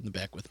just chill in the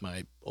back with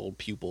my old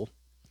pupil.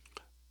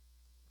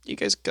 You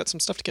guys got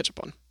some stuff to catch up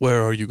on.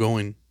 Where are you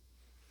going?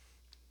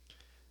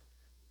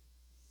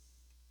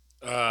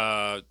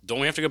 Don't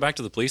we have to go back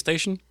to the police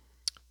station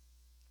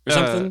or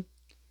something?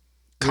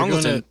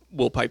 Congleton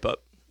will pipe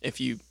up if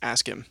you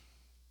ask him.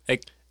 Hey,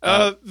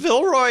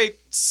 Vilroy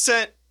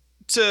sent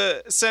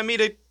me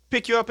to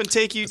pick you up and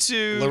take you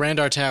to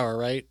Lorandar Tower,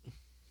 right?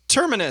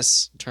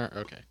 Terminus.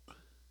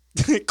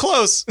 Okay.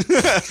 Close.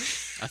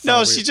 thought No,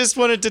 we- she just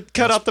wanted to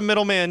cut out the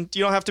middleman.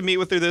 You don't have to meet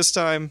with her this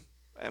time.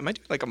 Am I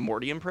doing like a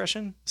Morty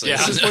impression? Is Yeah.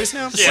 this his voice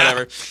now? Yeah.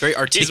 Whatever. Very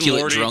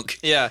articulate Morty. drunk.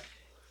 Yeah.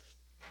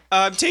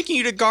 I'm taking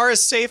you to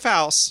Gara's safe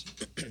house.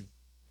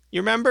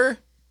 You remember?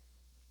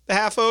 The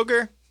half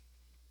ogre?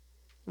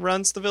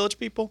 Runs the village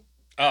people?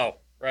 oh,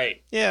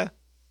 right. Yeah.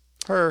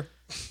 Her.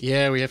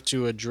 Yeah, we have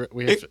to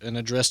an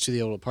address to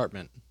the old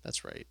apartment.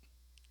 That's right.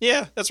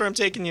 Yeah, that's where I'm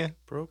taking you.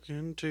 Broke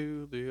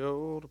into the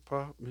old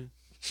apartment.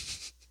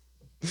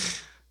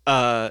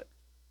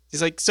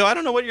 He's like, so I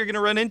don't know what you're going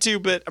to run into,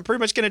 but I'm pretty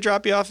much going to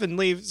drop you off and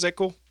leave. Is that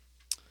cool?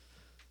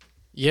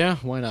 Yeah,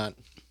 why not?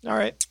 All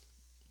right.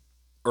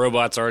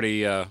 Robot's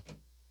already,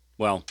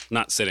 well,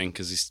 not sitting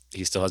because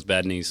he still has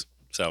bad knees.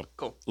 So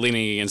Cool.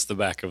 leaning against the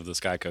back of the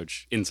Sky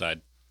Coach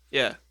inside.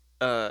 Yeah.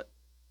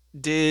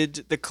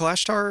 Did the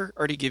Kalashtar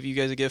already give you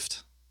guys a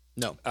gift?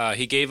 No.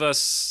 He gave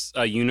us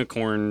a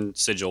unicorn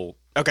sigil.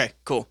 Okay,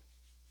 cool.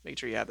 Make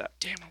sure you have that.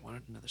 Damn, I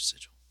wanted another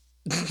sigil.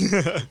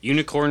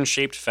 Unicorn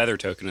shaped feather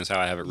token is how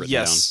I have it written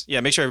Yes.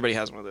 Yeah, make sure everybody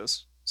has one of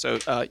those. So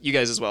you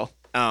guys as well.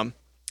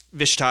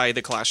 Vishtai,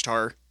 the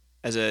Kalashtar,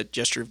 as a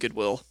gesture of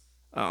goodwill,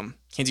 hands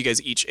you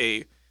guys each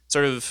a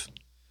sort of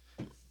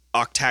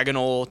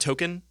octagonal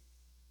token.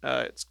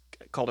 It's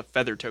called a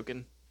feather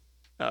token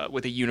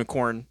with a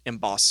unicorn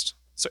embossed.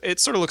 So it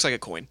sort of looks like a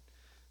coin.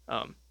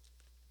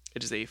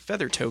 It is a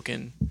feather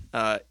token.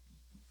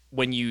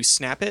 When you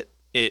snap it,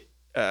 it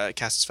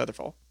casts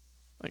Featherfall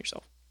on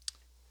yourself.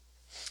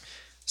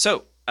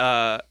 So,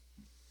 That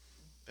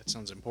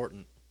sounds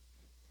important.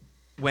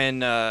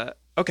 when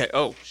okay,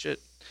 oh shit.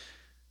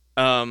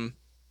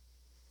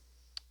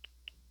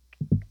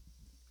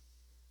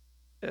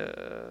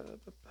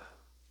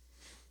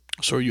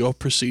 So are you all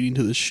proceeding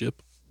to the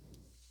ship?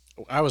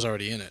 I was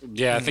already in it. down.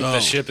 Yeah, I think Oh.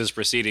 the ship is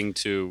proceeding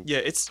to. Yeah,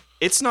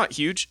 it's not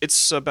huge.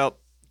 It's about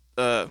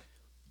the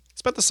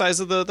size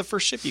of the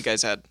first ship you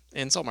guys had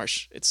in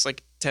Saltmarsh. It's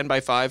like 10 by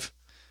 5.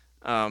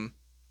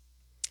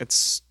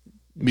 It's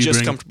Me just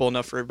bring- comfortable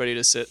enough for everybody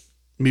to sit.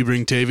 Me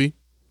bring Tavy?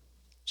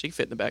 She can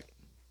fit in the back.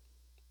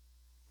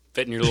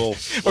 Fit in your little, Or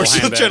little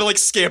she'll handbag. try to like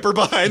scamper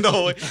behind the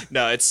whole way.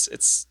 No,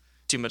 it's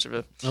too much of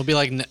a It'll be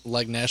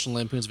like National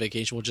Lampoon's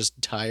Vacation. We'll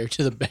just tie her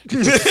to the back.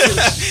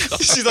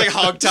 she's like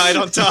hogtied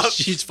on top.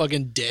 She's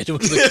fucking dead when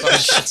the car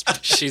gets.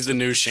 She's the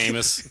new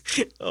Seamus.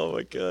 Oh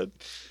my god.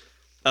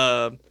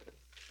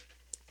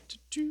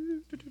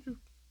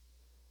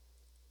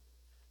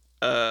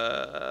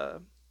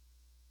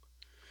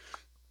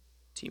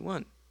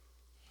 T1.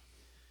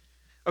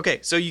 Okay,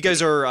 so you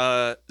guys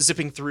are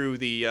zipping through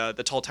the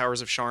tall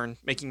towers of Sharn,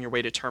 making your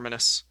way to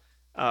Terminus.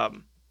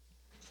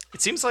 It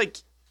seems like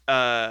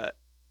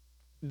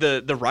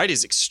the ride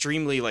is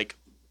extremely like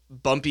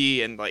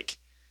bumpy and like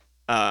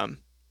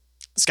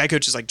Sky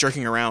Coach is like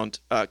jerking around.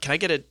 Can I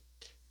get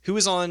who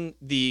is on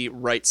the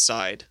right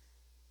side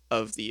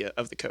of the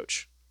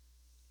coach?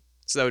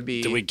 So that would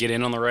be. Did we get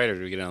in on the right or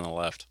did we get in on the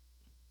left?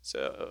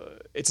 So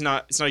it's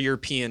not a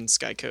European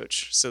Sky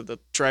Coach. So the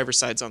driver's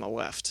side's on the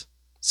left.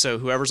 So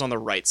whoever's on the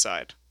right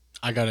side.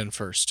 I got in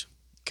first.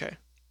 Okay. And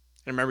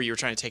remember, you were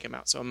trying to take him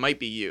out, so it might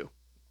be you.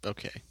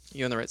 Okay.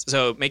 You on the right side.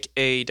 So make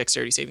a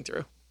dexterity saving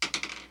throw.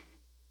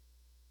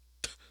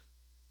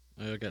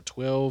 I got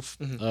 12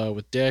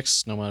 with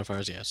Dex, no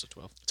modifiers. Yeah, so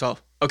 12.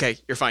 12. Okay,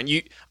 you're fine.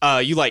 You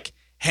like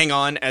hang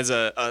on as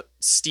a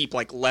steep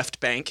like left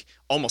bank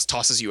almost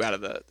tosses you out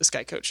of the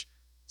Sky Coach.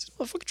 Does this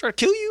motherfucker try to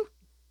kill you?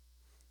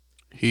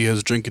 He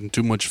is drinking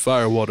too much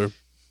fire water.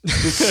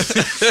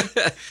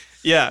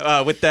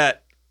 Yeah, with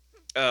that,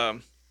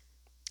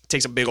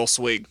 takes a big ol'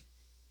 swig.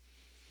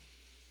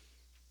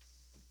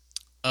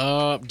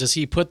 Does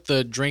he put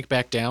the drink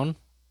back down?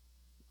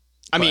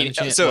 I By mean, any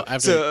chance? so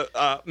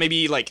Well,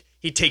 maybe like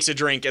he takes a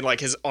drink and like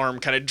his arm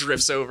kind of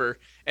drifts over,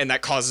 and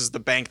that causes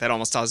the bank that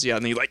almost tosses you out,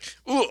 and then you like,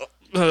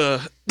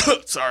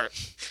 sorry,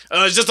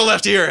 it's just a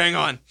left ear. Hang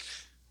on.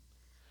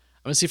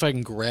 I'm gonna see if I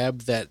can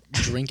grab that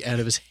drink out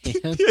of his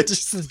hand.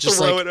 just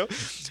throw like,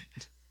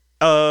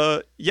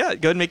 it yeah,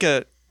 go ahead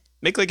and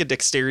make like a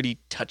dexterity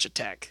touch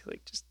attack,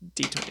 like just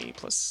D20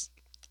 plus.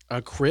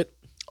 a crit.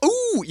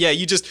 Ooh, yeah,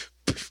 you just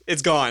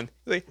it's gone.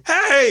 Like,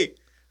 hey,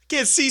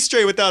 can't see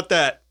straight without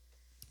that.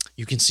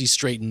 You can see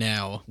straight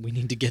now. We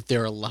need to get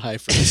there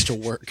alive for this to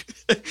work.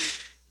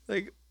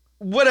 Like,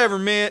 whatever,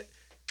 man.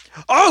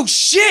 Oh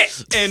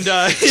shit! And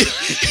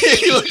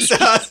he looks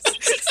out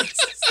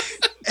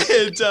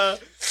and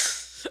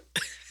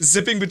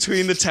zipping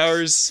between the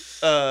towers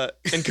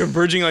and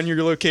converging on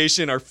your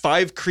location are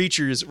 5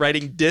 creatures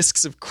riding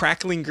discs of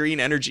crackling green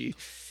energy.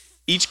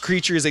 Each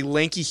creature is a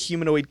lanky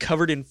humanoid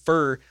covered in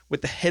fur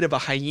with the head of a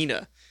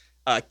hyena.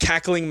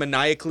 Cackling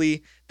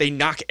maniacally, they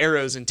knock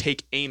arrows and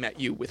take aim at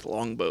you with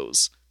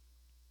longbows.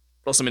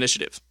 Roll some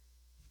initiative.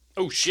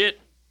 Oh, shit.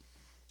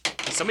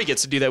 Somebody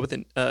gets to do that with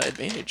an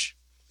advantage.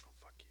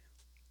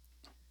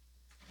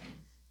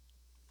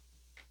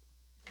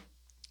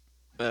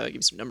 Give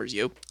me some numbers,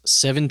 yo.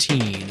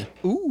 17.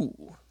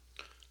 Ooh.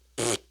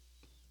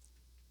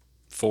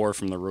 4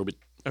 from the robot.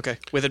 Okay,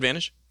 with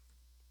advantage?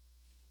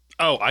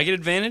 Oh, I get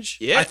advantage?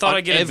 Yeah, I thought on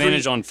I get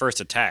advantage on first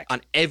attack.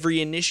 On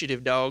every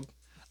initiative, dog.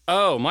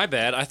 Oh, my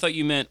bad. I thought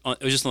you meant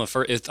it was just on the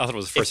first. I thought it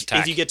was the first attack.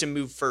 If you get to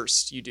move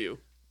first, you do.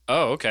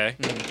 Oh, okay.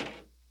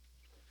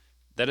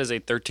 That is a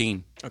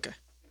 13. Okay.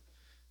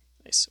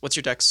 Nice. What's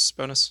your dex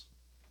bonus?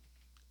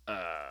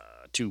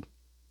 2.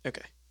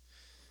 Okay.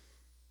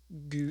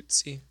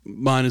 Gootsy.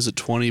 Mine is a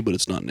 20, but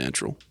it's not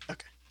natural.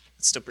 Okay.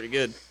 That's still pretty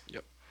good.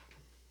 Yep.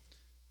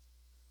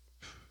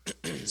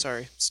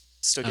 Sorry.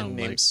 Still getting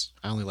names.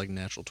 I only like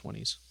natural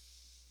 20s.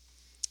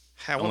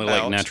 How Only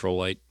about... like natural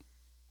light.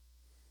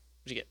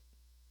 What'd you get?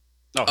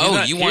 Oh, Oh,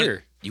 he's you not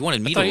here.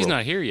 wanted me I to thought he's roll.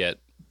 not here yet.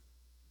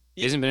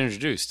 He hasn't been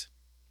introduced.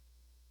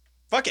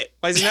 Fuck it.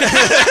 Why is he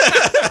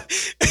not?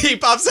 He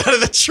pops out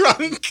of the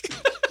trunk.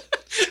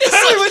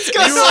 What's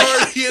going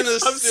on?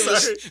 I'm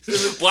sorry.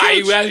 Why are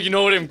you asking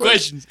all them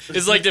questions?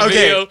 It's like the Okay.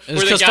 video It's where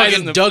the because guy's in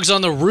fucking the... Doug's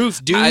on the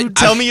roof, dude.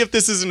 Tell me if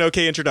this is an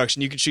okay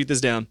introduction. You can shoot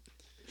this down.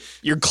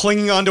 You're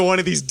clinging onto one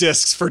of these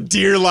discs for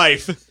dear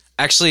life.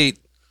 Actually,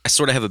 I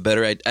sort of have a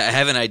better I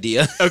have an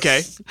idea.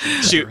 Okay.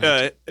 Shoot.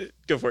 Go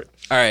for it.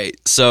 All right.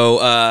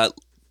 So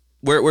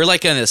we're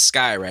like in the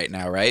sky right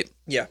now, right?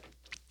 Yeah.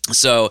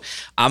 So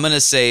I'm going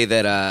to say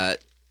that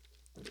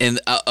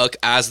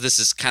as this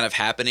is kind of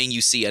happening,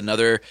 you see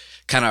another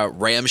kind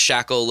of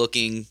ramshackle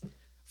looking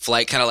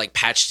flight kind of like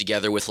patched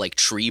together with like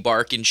tree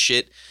bark and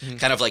shit,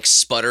 kind of like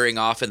sputtering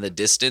off in the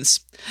distance.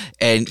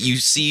 And you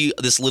see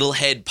this little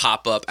head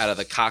pop up out of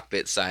the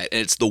cockpit side,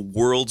 and it's the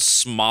world's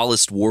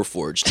smallest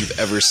warforged you've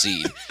ever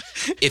seen.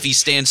 If he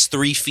stands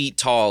 3 feet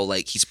tall,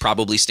 like he's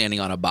probably standing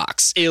on a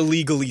box.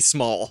 Illegally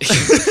small.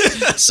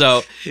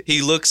 So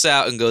he looks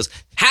out and goes,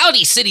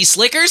 "Howdy, city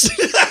slickers."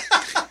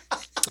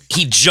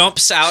 He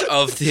jumps out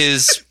of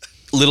his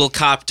little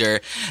copter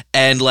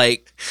and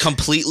like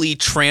completely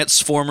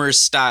Transformers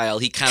style,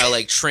 he kind of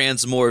like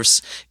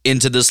transmorphs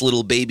into this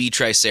little baby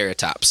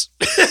Triceratops.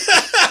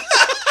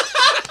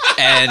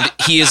 And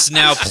he is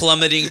now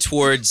plummeting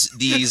towards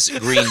these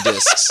green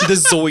discs. The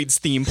Zoids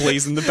theme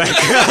plays in the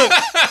background.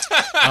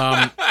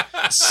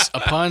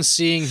 Upon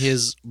seeing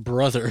his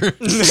brother,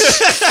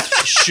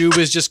 Shub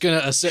is just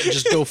gonna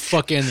just go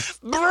fucking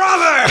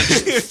Brother!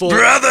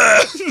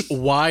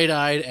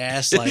 wide-eyed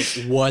ass like,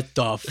 what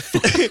the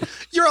fuck?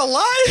 You're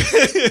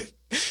alive?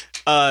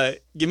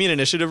 Give me an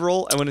initiative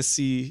roll. I want to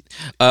see.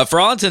 For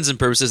all intents and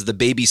purposes, the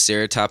baby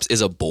Ceratops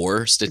is a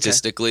boar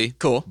statistically.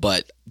 Cool.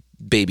 But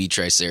baby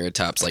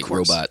Triceratops, like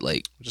course. robot,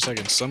 like Just like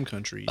in some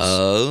countries.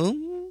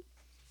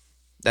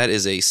 that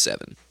is a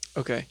 7.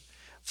 Okay.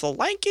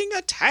 Flanking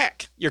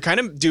attack. You're kind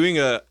of doing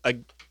a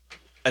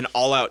an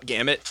all-out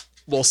gamut,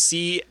 we'll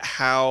see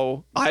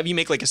how I'll have you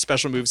make like a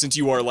special move since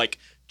you are like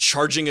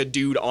charging a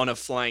dude on a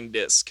flying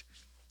disc.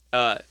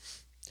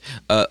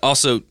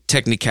 Also,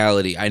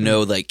 technicality. I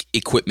know like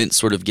equipment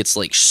sort of gets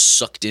like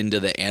sucked into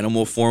the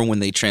animal form when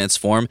they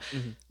transform.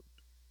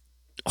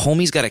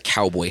 Homie's got a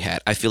cowboy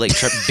hat. I feel like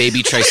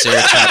baby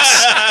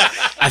Triceratops.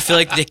 I feel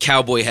like the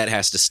cowboy hat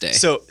has to stay.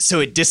 So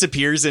it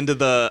disappears into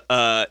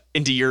the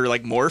into your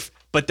like morph,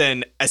 but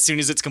then as soon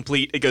as it's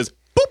complete, it goes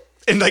boop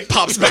and like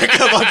pops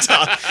back up on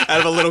top out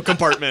of a little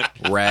compartment.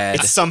 Rad.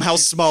 It's somehow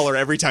smaller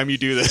every time you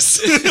do this.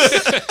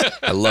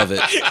 I love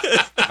it.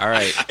 All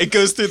right. It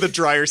goes through the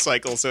dryer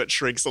cycle, so it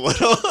shrinks a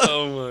little.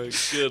 Oh my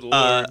good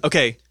lord.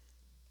 Okay,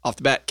 off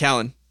the bat,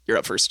 Callan, you're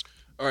up first.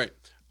 All right.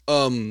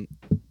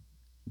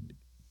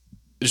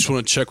 I just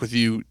want to check with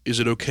you. Is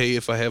it okay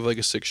if I have like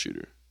a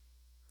 6-shooter?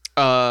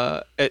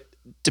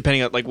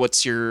 Depending on like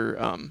what's your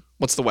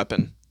what's the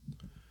weapon?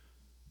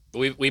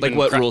 We've like been,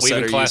 what rule we've set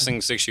been are you classing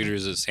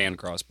 6-shooters as hand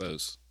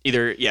crossbows.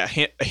 Either a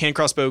hand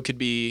crossbow could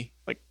be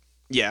like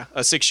a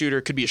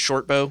 6-shooter could be a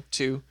short bow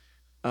too.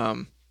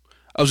 I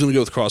was gonna go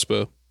with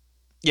crossbow.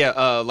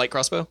 Light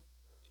crossbow.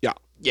 Yeah.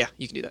 Yeah,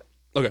 you can do that.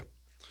 Okay.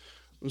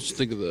 Let's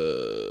think of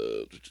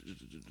the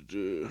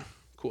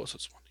cool. So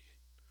that's 1.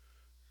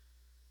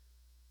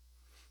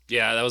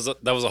 Yeah,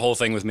 that was a whole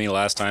thing with me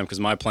last time because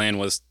my plan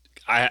was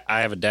I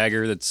have a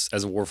dagger that's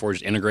as a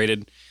Warforged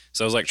integrated,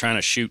 so I was like trying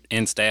to shoot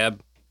and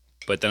stab,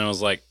 but then I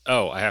was like,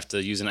 oh, I have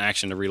to use an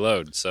action to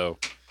reload, so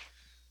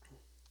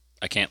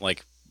I can't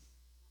like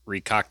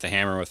recock the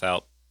hammer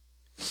without.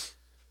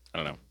 I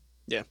don't know.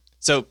 Yeah.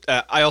 So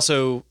I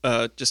also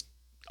just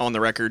on the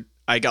record,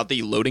 I got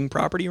the loading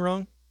property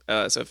wrong.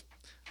 I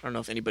don't know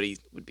if anybody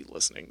would be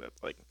listening.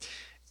 That's like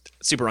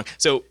super wrong.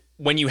 So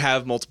when you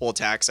have multiple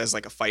attacks as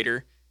like a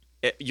fighter,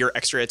 your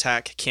extra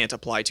attack can't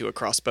apply to a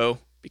crossbow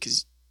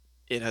because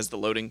it has the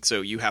loading.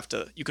 So you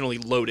can only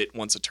load it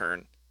once a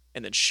turn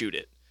and then shoot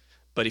it.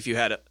 But if you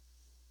had a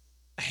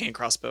hand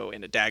crossbow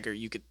and a dagger,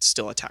 you could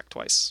still attack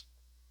twice.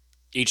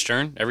 Each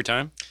turn, every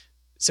time?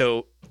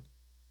 So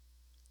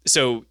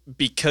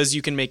because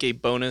you can make a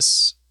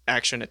bonus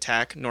action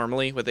attack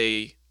normally with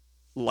a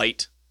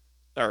light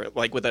or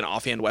like with an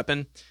offhand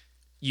weapon,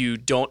 you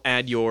don't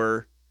add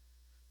your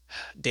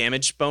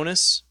damage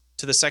bonus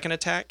to the second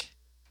attack.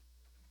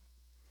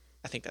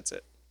 I think that's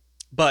it.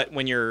 But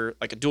when you're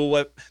like a dual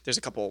whip, there's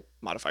a couple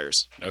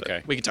modifiers.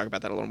 Okay. We can talk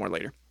about that a little more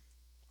later.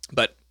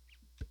 But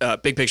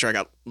big picture, I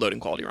got loading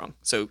quality wrong.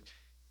 So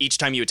each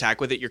time you attack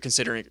with it, you're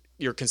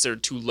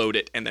considered to load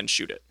it and then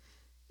shoot it.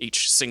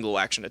 Each single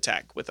action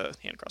attack with a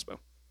hand crossbow.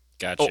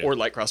 Gotcha. Or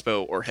light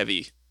crossbow or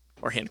heavy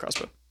or hand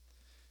crossbow.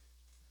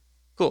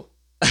 Cool.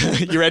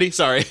 You ready?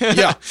 Sorry.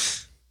 Yeah.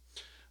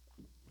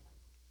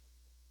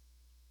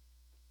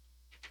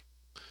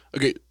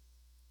 Okay.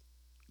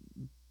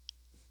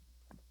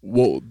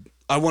 Well,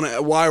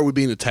 why are we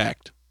being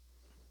attacked?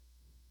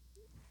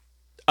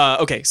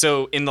 Okay,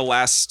 so in the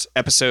last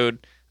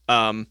episode,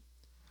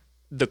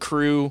 the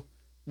crew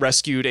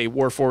rescued a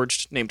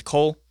warforged named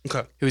Cole,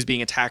 Okay. who was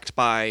being attacked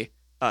by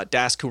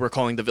Dask, who we're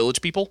calling the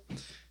village people.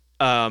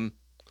 Like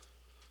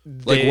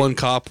one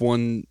cop,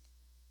 one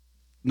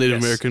Native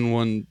Yes. American,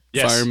 one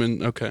Yes.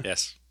 fireman. Okay.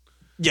 Yes.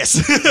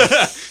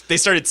 Yes. They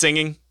started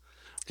singing.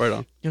 Right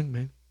on. Young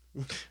man.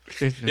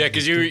 Yeah,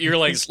 because you're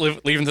like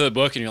leaving to the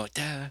book and you're like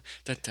da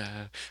da da,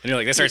 and you're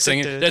like they start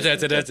singing da da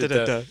da da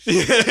da da,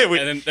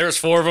 and then there was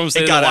 4 of them. So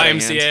It the got out of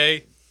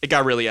YMCA. It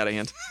got really out of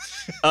hand.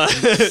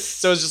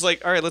 So it's just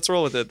like, all right, let's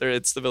roll with it.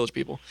 It's the village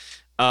people.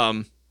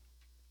 And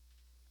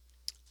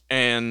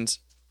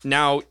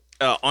now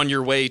on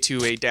your way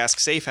to a Dask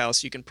safe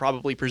house, you can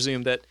probably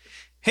presume that,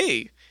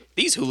 hey,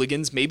 these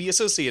hooligans may be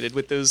associated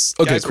with those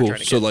Okay, guys we're cool.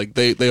 trying to So get. like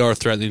they are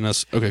threatening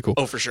us. Okay, cool.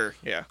 Oh, for sure.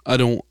 Yeah. I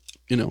don't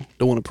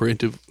want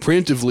to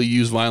preemptively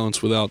use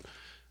violence without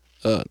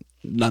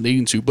not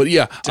needing to. But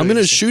yeah, I'm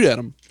gonna shoot at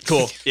them.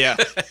 Cool. Yeah.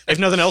 If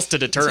nothing else, to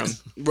deter them.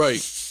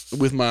 Right.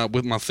 With my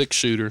thick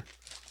shooter.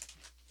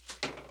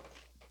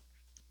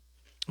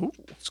 Ooh.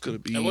 It's gonna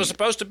be. It was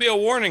supposed to be a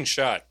warning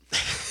shot.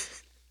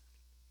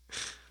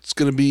 It's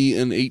gonna be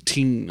an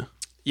 18.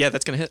 Yeah,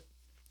 that's going to hit.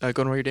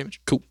 Go and roll your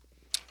damage. Cool.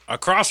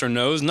 Across her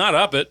nose, not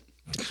up it.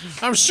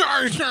 I'm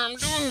sorry, sir. I'm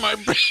doing my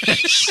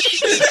best.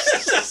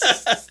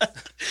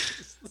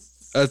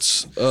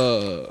 That's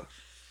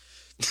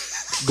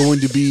going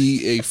to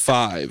be a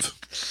 5.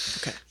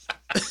 Okay.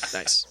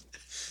 Nice.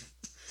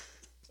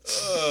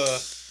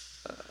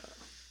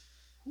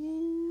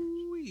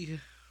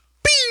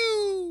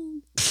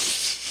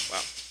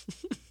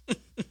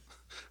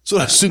 That's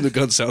what I assume the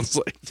gun sounds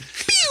like.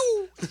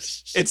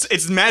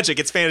 It's magic.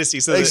 It's fantasy.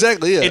 So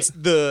Exactly, yeah. It's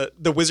the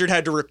wizard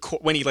had to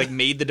record when he like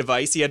made the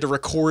device. He had to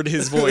record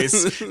his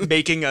voice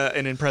making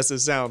an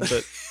impressive sound,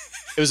 but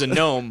it was a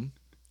gnome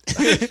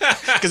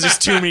because there's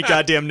too many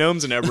goddamn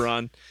gnomes in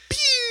Eberron.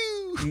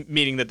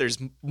 Meaning that there's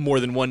more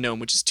than one gnome,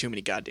 which is too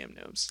many goddamn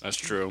gnomes. That's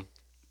true.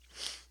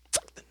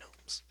 Fuck the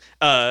gnomes.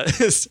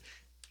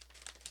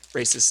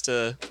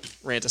 Racist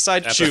rant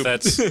aside. Shoop.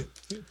 Epithets.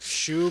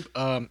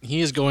 Shub,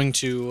 he is going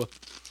to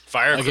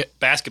Fire I get-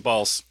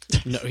 basketballs.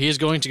 No, he is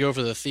going to go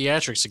for the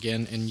theatrics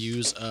again and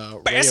use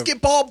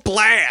Basketball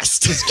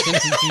blast.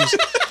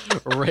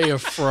 Ray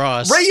of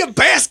Frost. Ray of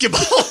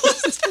basketball.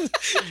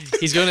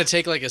 He's going to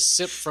take like a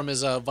sip from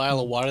his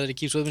vial of water that he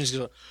keeps with him. He's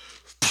going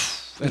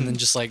to, and then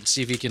just like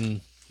see if he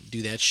can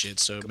do that shit.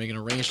 So making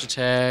a ranged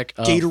attack.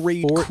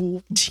 Gatorade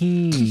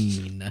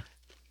 14.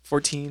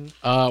 14.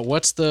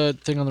 What's the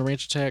thing on the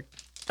ranged attack?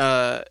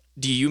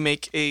 Do you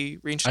make a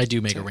ranged I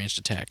do make a ranged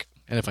attack,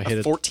 and if I hit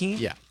it, 14?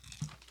 yeah,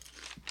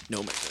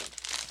 No, my friend.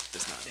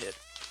 Does not hit.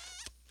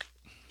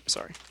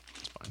 Sorry.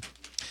 it's fine.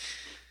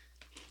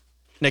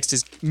 Next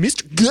is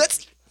Mr.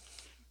 Guts.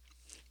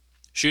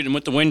 Shoot him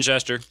with the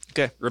Winchester.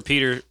 Okay.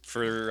 Repeater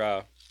for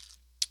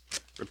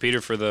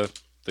the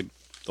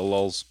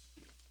lulls.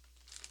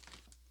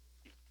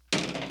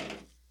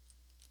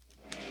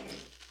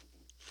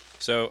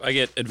 So I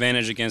get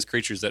advantage against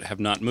creatures that have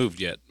not moved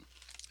yet.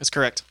 That's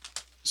correct.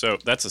 So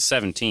that's a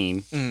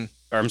 17. Or I'm You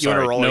wanna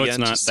sorry. roll No, again, it's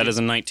not. just That to- is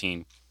a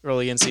 19. Roll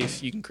again, see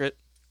if you can crit.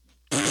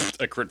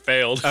 A crit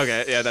failed.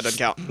 Okay, yeah, that doesn't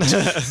count.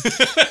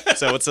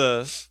 So what's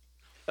a...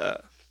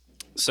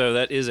 So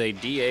that is a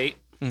D8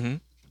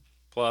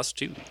 plus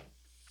 2.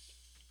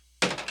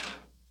 That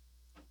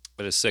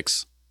is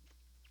 6.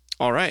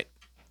 All right.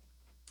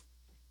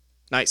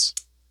 Nice.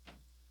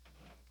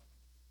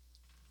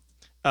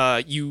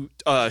 You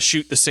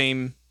shoot the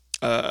same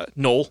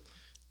knoll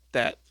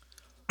that...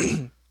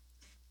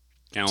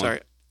 Callan. Sorry.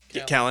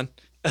 Callan.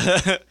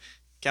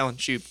 Callan,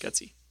 shoot,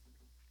 Gutsy.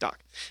 Doc.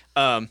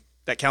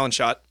 That Callan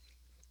shot.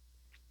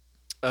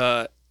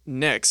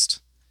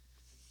 Next,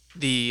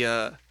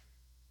 the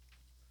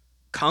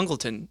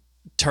Congleton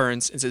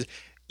turns and says,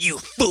 "You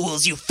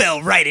fools, you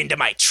fell right into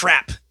my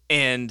trap."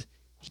 And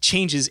he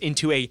changes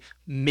into a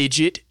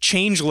midget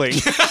changeling.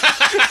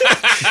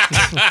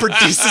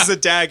 Produces a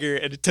dagger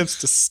and attempts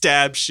to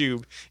stab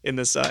Shub in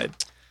the side.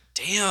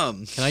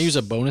 Damn. Can I use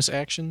a bonus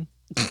action?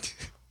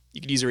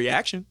 You could use a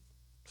reaction.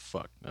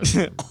 Fuck.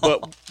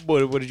 What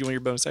did you want your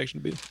bonus action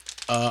to be?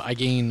 I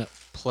gain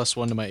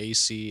 +1 to my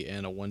AC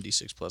and a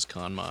 1d6 plus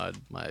con mod,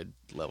 my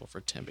level for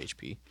temp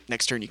HP.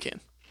 Next turn you can.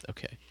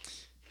 Okay.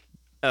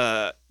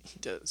 He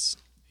does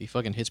If he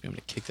fucking hits me, I'm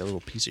gonna kick that little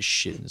piece of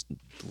shit in his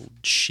little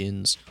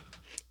shins.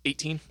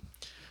 18.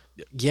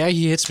 Yeah,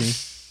 he hits me.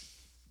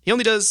 He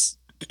only does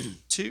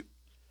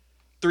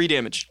 3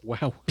 damage.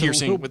 Wow.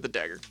 Piercing with the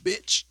dagger.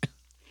 bitch.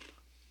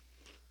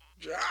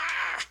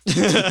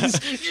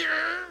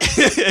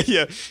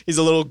 Yeah, he's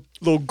a little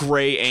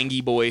gray,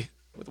 angy boy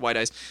with white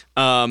eyes.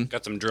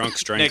 Got some drunk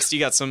strength. Next, you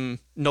got some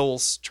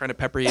gnolls trying to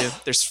pepper you.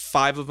 There's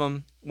 5 of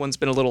them. One's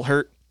been a little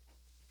hurt.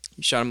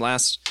 You shot him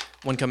last.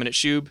 One coming at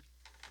Shub.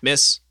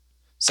 Miss.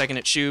 Second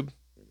at Shub.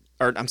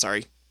 Or, I'm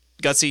sorry,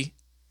 Gutsy.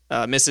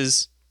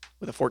 Misses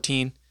with a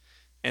 14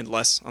 and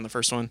less on the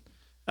first one.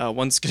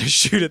 One's going to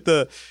shoot at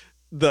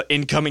the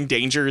incoming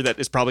danger that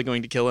is probably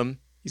going to kill him.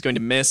 He's going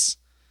to miss.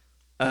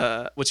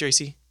 What's your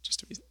AC? Just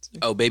to be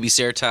Oh, baby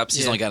Ceratops.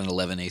 He's Yeah. only got an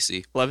 11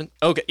 AC. 11?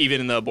 Okay,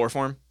 even in the boar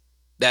form?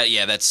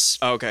 That's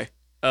Oh, okay.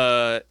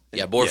 yeah.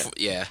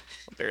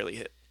 Barely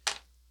hit.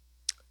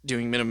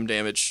 Doing minimum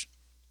damage,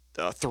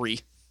 3.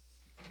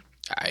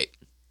 All right.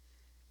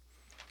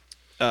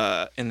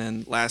 And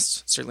then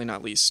last, certainly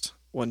not least,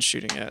 one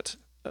shooting at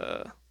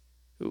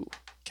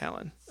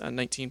Callan.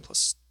 19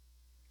 plus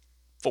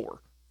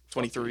 4.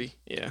 23.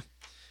 Yeah.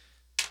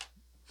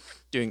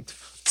 Doing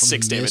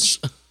 6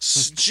 damage.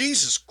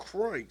 Jesus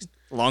Christ.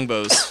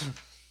 Longbows.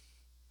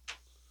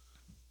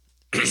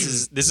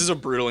 This is a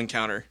brutal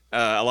encounter.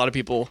 A lot of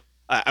people.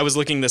 I was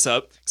looking this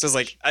up because I was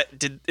like,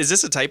 is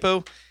this a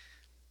typo?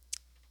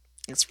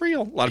 It's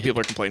real. A lot of people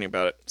are complaining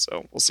about it,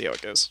 so we'll see how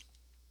it goes.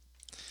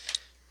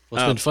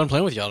 Well, it's been fun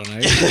playing with y'all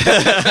tonight.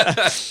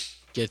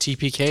 Get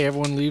TPK.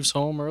 Everyone leaves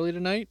home early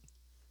tonight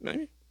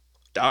Maybe.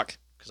 Doc.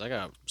 because I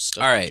got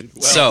stuff. All right.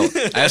 So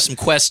I have some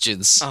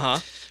questions. Uh-huh.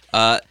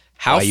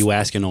 How Why are you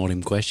asking all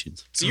them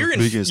questions? So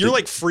you're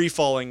like free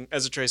falling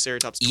as a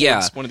Triceratops towards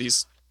Yeah. one of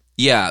these.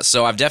 Yeah,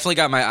 so I've definitely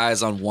got my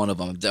eyes on one of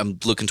them. I'm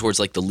looking towards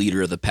like the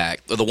leader of the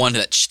pack, or the one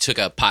that took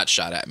a pot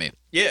shot at me.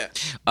 Yeah.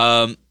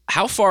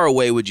 How far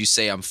away would you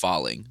say I'm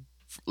falling?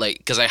 Like,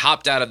 because I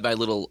hopped out of my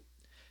little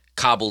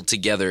cobbled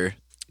together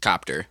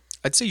copter.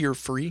 I'd say you're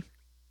free.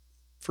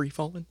 Free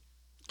falling.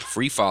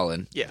 Free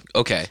falling. Yeah.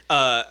 Okay.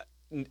 I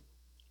think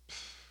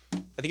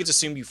it's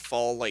assumed you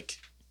fall like.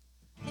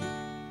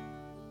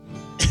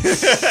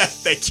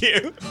 Thank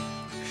you.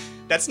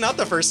 That's not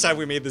the first time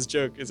we made this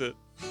joke, is it?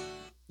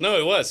 No,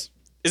 it was.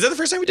 Is that the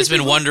first time we did It's been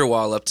free fall?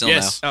 Wonderwall up till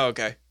Yes. Oh,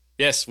 okay.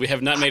 Yes, we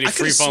have not made I a could've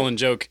free falling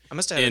joke. I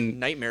must have had a In-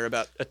 nightmare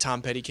about a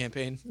Tom Petty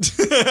campaign.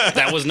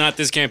 That was not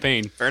this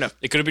campaign. Fair enough.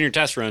 It could have been your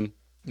test run.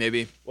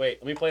 Maybe. Wait,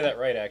 let me play that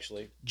right,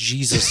 actually.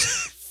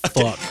 Jesus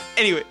fuck.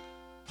 Anyway.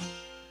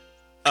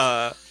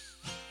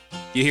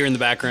 You hear in the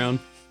background?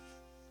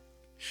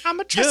 I'm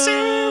a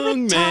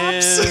Young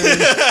Triceratops.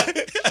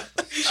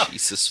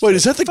 Jesus. Wait,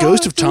 is that the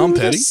ghost of Tom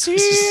Petty?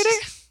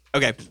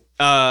 Okay.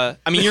 I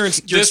mean, you're in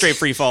straight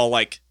free fall,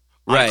 like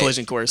on a Right.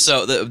 collision course.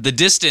 So the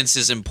distance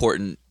is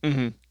important.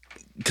 Mm-hmm.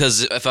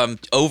 Because if I'm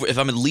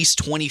at least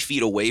 20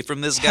 feet away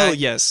from this guy. Hell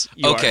yes.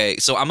 You Okay,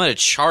 so I'm gonna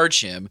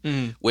charge him,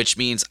 which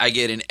means I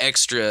get an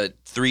extra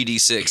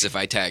 3d6 if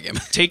I tag him.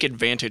 take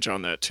advantage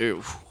on that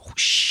too. Oh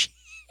shit!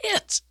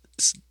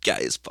 This guy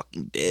is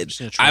fucking dead.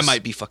 gonna try I to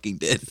might be fucking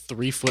dead.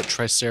 3-foot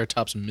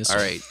Triceratops missile.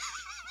 All right.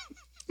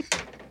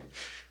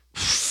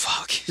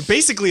 Fuck. You're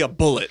basically a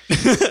bullet.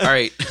 All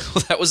right.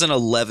 Well, that was an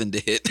 11 to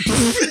hit.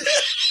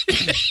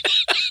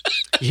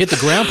 You hit the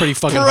ground pretty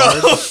fucking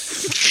hard.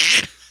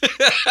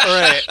 All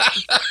right.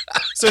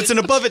 So it's an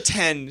above a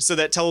 10, so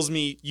that tells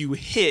me you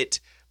hit,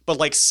 but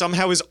like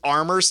somehow his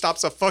armor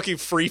stops a fucking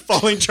free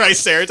falling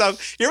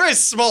Triceratops. You're a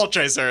small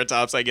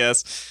Triceratops, I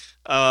guess.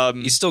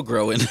 He's still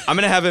growing. I'm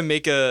gonna have him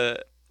make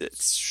a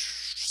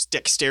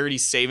dexterity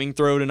saving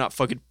throw to not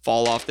fucking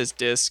fall off this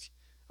disc.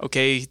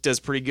 Okay, he does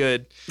pretty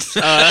good.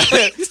 But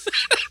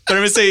I'm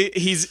gonna say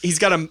he's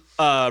got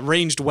a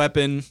ranged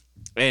weapon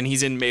and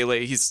he's in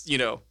melee. He's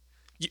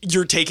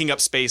you're taking up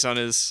space on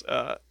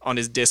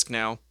his disc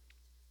now.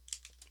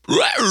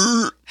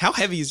 How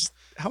heavy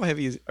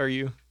are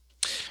you?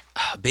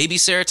 Baby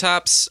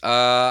Ceratops,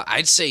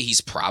 I'd say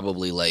he's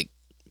probably like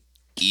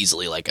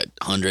easily like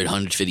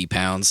 150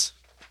 pounds.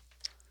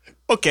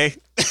 Okay.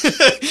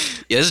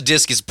 Yeah, this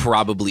disc is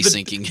probably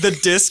sinking. The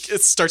disc,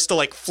 it starts to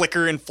like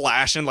flicker and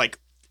flash and like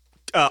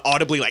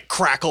audibly like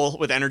crackle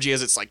with energy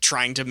as it's like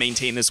trying to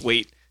maintain this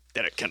weight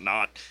that it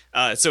cannot.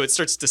 So it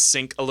starts to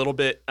sink a little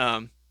bit.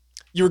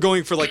 You were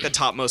going for like the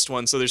topmost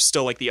one, so there's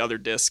still like the other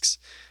discs.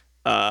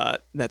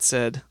 That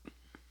said,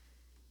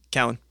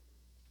 Callan.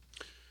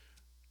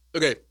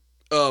 Okay.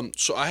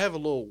 So I have a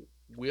little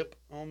whip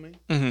on me.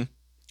 Mm-hmm.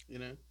 You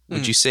know,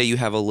 Would you say you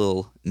have a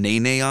little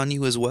nay on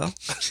you as well?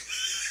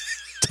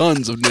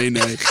 tons of nay.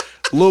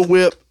 Little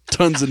whip,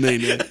 tons of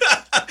nay.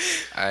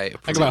 I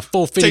I got about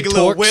full fitted Take a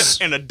little torques.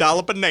 whip and a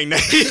dollop of nay.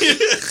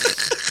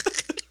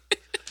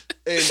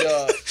 And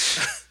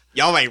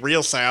Y'all ain't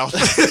real, Sal.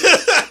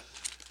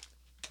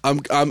 I'm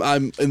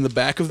in the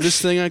back of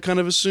this thing. I kind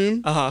of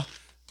assume. Uh-huh.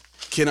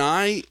 Can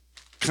I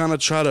kind of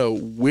try to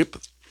whip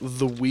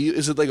the wheel?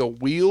 Is it like a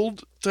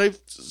wheeled type?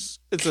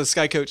 It's a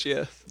Sky Coach,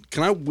 yeah.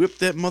 Can I whip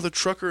that mother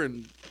trucker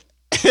and?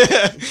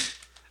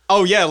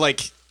 Oh, yeah,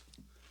 like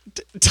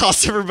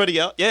toss everybody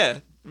out. Yeah.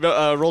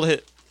 Roll to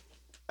hit.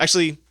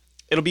 Actually,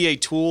 it'll be a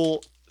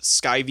tool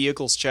Sky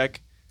Vehicles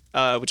check,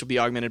 which will be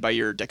augmented by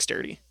your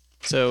dexterity.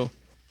 So,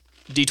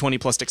 D20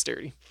 plus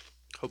dexterity.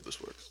 Hope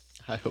this works.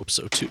 I hope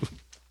so too.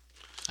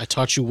 I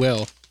taught you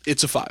well.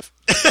 It's a 5.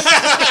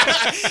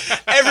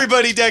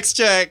 Everybody dex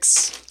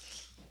checks.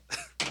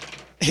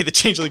 Hey, the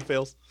changeling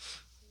fails.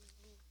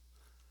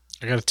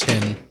 I got a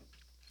 10.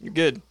 You're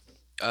good.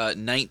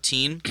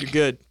 19. You're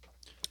good.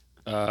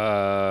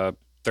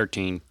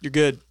 13. You're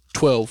good.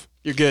 12.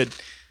 You're good.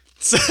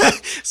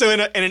 So in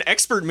an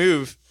expert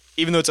move,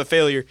 even though it's a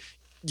failure,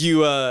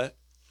 you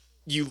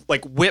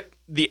like whip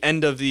the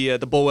end of the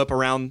bullwhip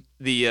around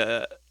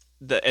the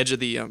edge of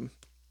the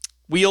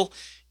wheel.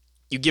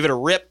 You give it a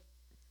rip.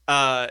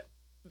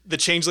 The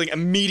changeling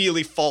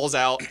immediately falls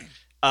out.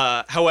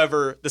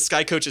 However, the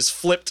Sky Coach is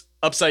flipped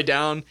upside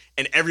down,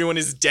 and everyone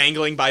is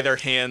dangling by their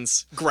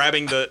hands,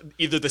 grabbing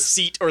either the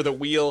seat or the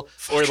wheel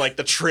or like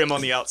the trim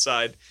on the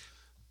outside.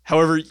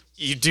 However,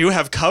 you do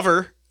have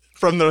cover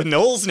from the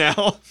gnolls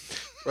now.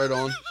 Right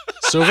on.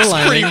 Silver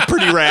lining.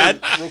 Pretty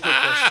rad. Real quick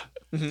question.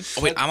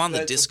 Oh, wait, I'm on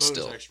the disc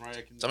still.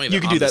 Tell me You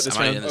about can do that this. this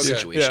I'm round. in this Okay.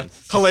 situation.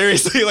 Yeah.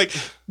 Hilariously, like,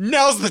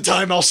 now's the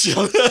time I'll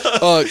shield.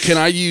 Can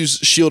I use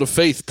Shield of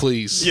Faith,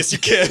 please? Yes, you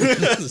can.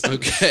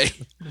 Okay.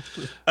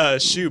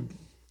 Shub.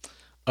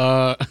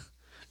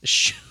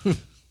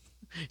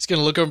 He's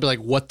gonna look over and be like,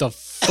 "What the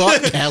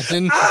fuck,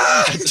 Alan?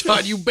 I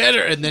taught you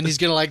better." And then he's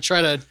gonna like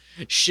try to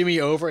shimmy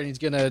over, and he's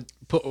gonna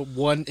put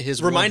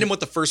Remind him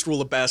what the first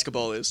rule of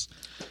basketball is.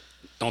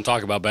 Don't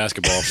talk about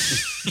basketball.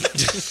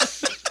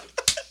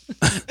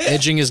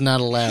 edging is not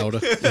allowed.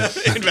 In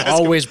basketball.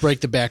 Always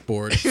break the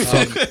backboard.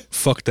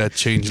 Fuck that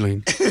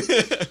changeling.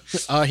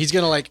 He's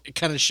gonna like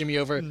kind of shimmy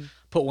over,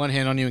 put one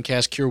hand on you, and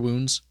cast Cure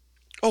Wounds.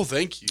 Oh,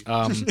 thank you.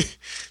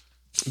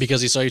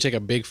 Because he saw you take a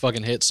big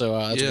fucking hit, so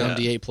that's Yeah.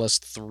 1d8 plus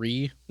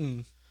 3.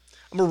 I'm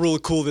gonna rule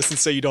cool this and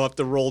say you don't have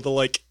to roll to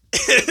like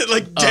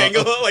like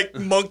dangle like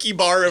monkey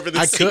bar over the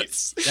I could.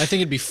 seats. I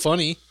think it'd be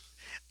funny.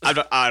 I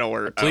don't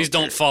worry. Please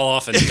don't fall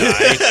off and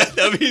die.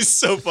 That'd be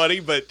so funny,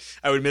 but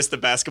I would miss the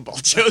basketball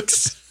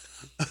jokes.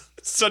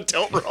 So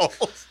don't roll.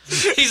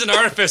 He's an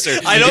artificer.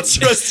 I don't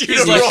trust you to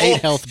He's like roll.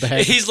 8 health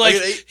back. He's like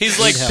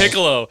hell.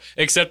 Piccolo,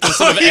 except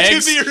instead of he can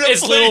eggs, be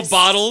it's little replaced.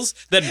 bottles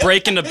that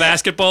break into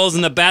basketballs,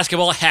 and the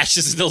basketball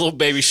hatches into little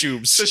baby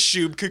shoobs. The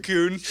shub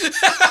cocoon.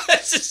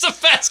 It's just a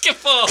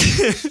basketball.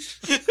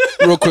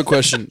 Real quick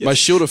question. My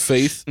Shield of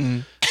Faith,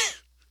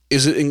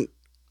 is it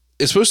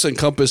it's supposed to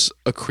encompass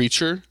a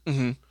creature?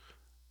 Mhm.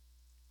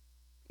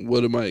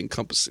 What am I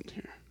encompassing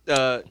here?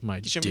 My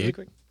you show me really dick.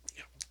 quick?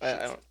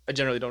 I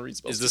generally don't read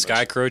spells. Is the too Sky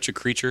much. Croach a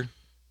creature?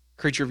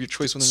 Creature of your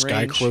choice within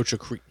Sky range? Croach a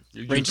creature.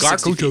 Range is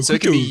 60 feet. So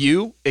it can be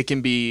you. It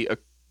can be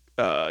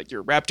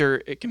your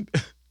raptor. It can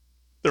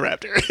The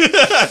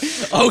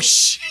raptor. Oh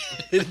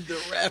shit! The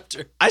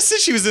raptor. I said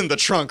she was in the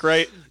trunk,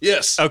 right?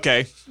 Yes.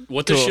 Okay.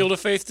 What does Cool. Shield of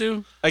Faith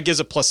do? That gives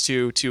a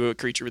 +2 to a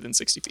creature within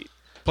 60 feet.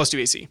 +2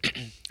 AC.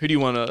 Who do you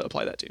want to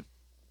apply that to?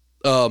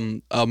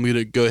 I'm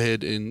gonna go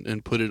ahead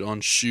and put it on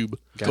Shub.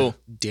 God Cool.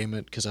 Damn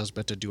it, because I was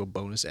about to do a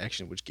bonus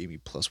action, which gave me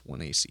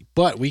 +1 AC.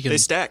 But we can. They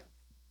stack.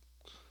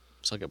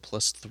 So I got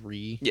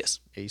 +3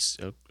 Yes. AC.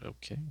 Oh,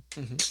 okay.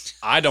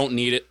 I don't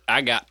need it. I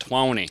got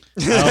 20.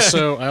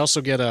 I also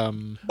get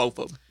Both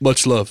of them.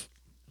 Much love.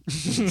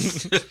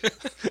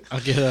 I'll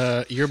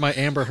get you're my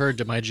Amber Heard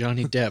to my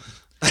Johnny Depp.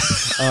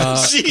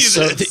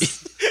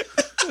 Jesus.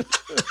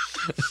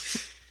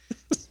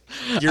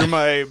 You're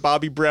my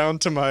Bobby Brown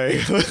to my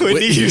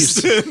Whitney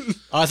Houston.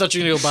 Oh, I thought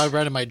you were gonna go Bobby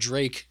Brown to my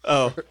Drake.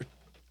 Oh.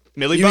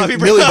 Millie You Bobby mean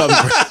Brown. Millie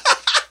Bobby Brown.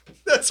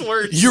 That's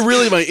worse. You're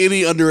really my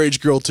any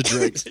underage girl to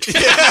Drake.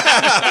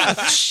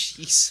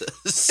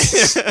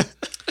 Jesus.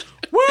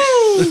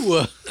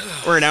 Woo!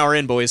 We're an hour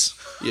in, boys.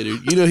 Yeah,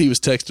 dude. You know he was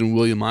texting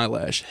William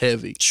Eyelash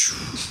heavy.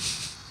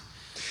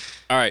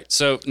 All right.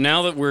 So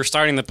now that we're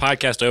starting the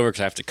podcast over,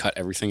 because I have to cut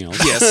everything else.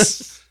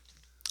 Yes.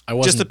 I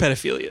wasn't. Just the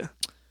pedophilia.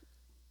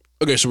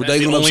 Okay, so we're That's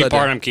the dangling only upside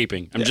part down. I'm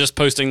keeping. I'm just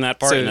posting that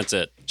part, So- and that's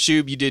it.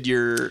 Shub, you did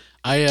your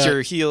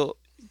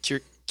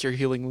cure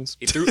healing wounds.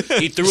 He threw So a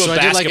I did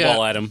like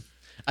basketball at him.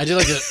 I did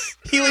like a,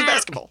 Healing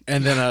basketball.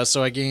 and then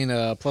so I gain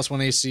a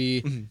 +1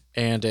 AC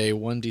and a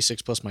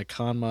 1d6 plus my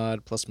con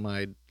mod plus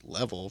my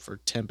level for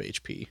temp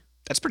HP.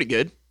 That's pretty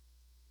good.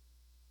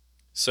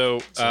 So,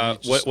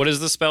 what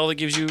is the spell that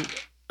gives you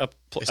a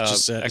It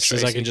just it extra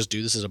says I AC? can just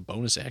do this as a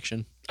bonus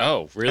action.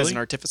 Oh, As really? an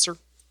artificer.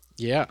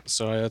 Yeah,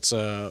 so that's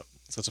a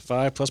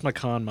 5 plus my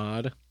con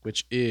mod,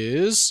 which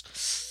is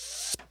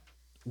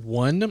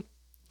 1,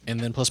 and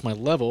then plus my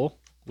level,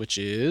 which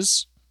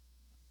is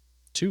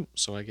 2.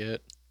 So I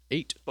get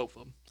 8. Both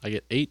of them. I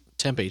get 8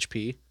 temp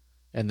HP,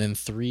 and then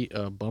 3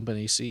 bump in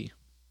AC.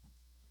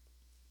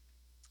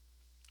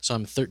 So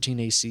I'm 13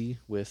 AC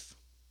with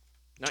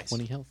Nice.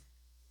 20 health.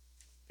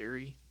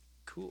 Very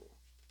cool.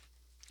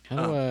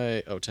 How do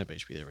I? Oh, temp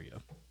HP. There we go.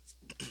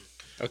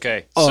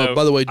 Okay. Oh, so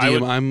by the way, I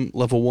DM, would- I'm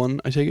level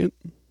 1, I take it?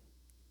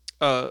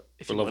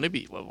 If you level- want to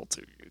be level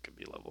 2, you can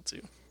be level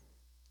 2.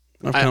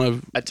 I'm kind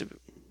of...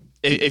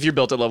 If you're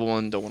built at level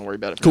 1, don't want to worry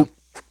about it. for Cool.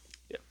 now.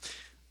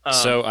 Yeah.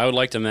 So I would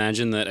like to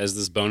imagine that as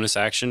this bonus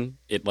action,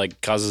 it like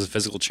causes a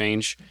physical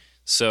change.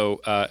 So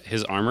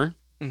his armor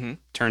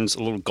turns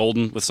a little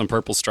golden with some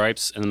purple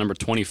stripes, and the number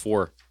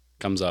 24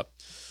 comes up.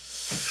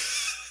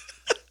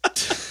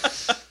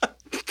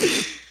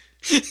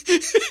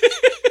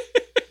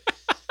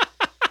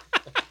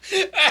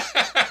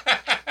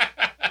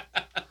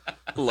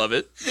 Love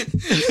it.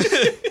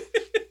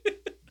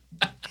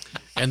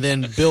 And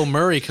then Bill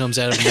Murray comes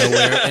out of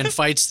nowhere and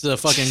fights the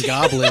fucking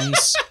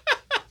goblins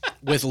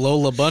with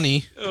Lola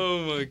Bunny. Oh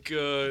my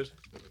god!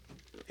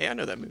 Hey, I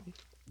know that movie.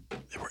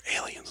 They were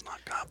aliens,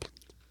 not goblins.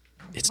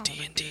 It's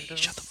D&D.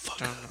 Shut the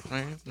fuck up.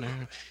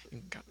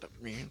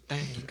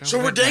 So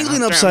we're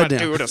dangling upside down.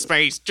 Do the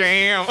Space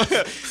Jam.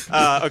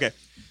 Okay.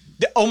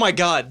 Oh my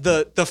god,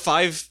 the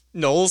 5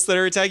 gnolls that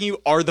are attacking you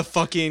are the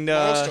fucking Come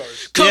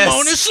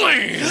on and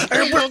slam!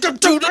 And welcome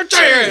to the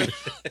jam!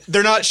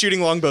 They're not shooting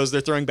longbows,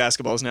 they're throwing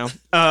basketballs now.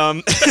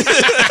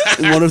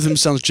 One of them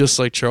sounds just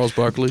like Charles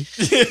Barkley.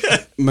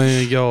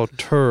 Man, y'all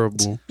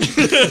terrible.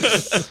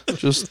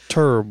 Just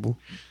terrible.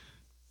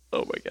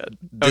 Oh my god.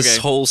 This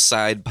Okay. whole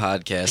side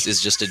podcast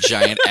is just a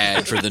giant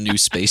ad for the new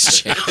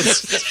Space Jam.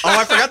 Oh,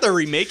 I forgot they're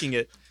remaking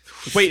it.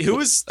 Wait, who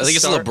was I think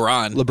it's star?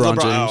 LeBron.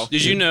 LeBron James. Oh.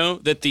 Did you know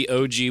that the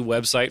OG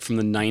website from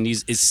the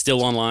 90s is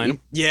still online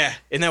Yeah,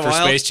 isn't that for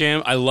wild? Space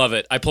Jam? I love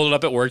it. I pulled it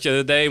up at work the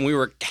other day, and we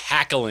were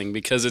cackling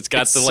because it's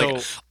got It's the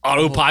like so-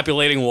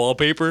 auto-populating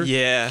wallpaper.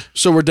 Yeah,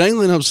 So we're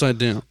dangling upside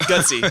down.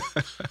 gutsy.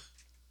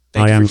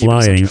 I am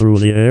flying through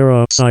the air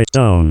upside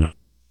down.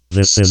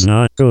 This is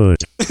not good.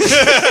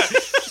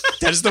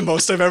 That is the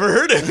most I've ever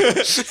heard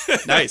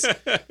it. Nice.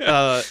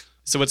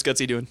 So what's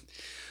Gutsy doing?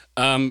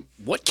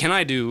 What can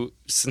I do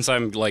since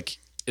I'm like?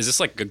 Is this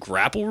like a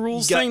grapple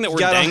rules You got- thing that you we're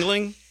gotta-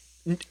 dangling?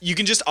 You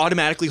can just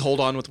automatically hold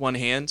on with one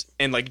hand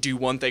and like do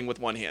one thing with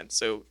one hand.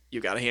 So you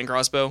got a hand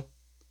crossbow.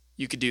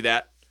 You could do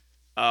that.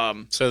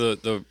 So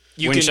the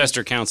You can-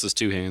 Winchester counts as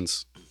 2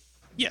 hands.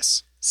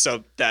 Yes.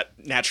 So that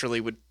naturally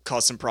would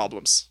cause some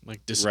problems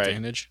Like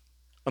disadvantage.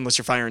 unless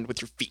you're firing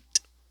with your feet,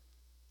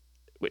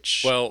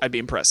 which Well- I'd be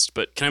impressed.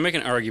 But Can I make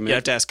an argument? you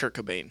have to ask Kurt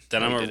Cobain.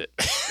 Then how I'm he a- did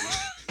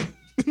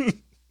it.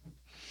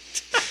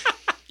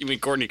 You mean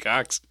Courtney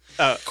Cox?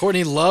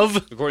 Courtney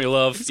Love. Courtney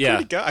Love? Yeah.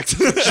 Pretty cocked.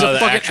 The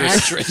Fucking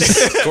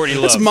actress. Courtney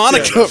Love. It's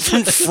Monica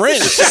from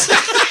Friends.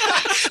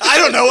 I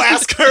don't know.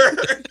 Ask her.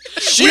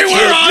 We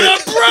were on a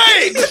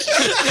break!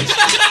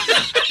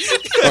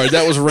 All right,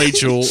 that was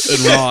Rachel and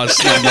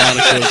Ross, not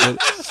Monica.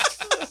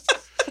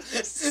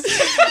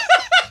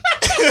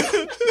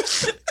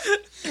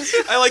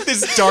 I like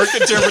this dark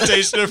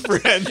interpretation of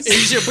Friends.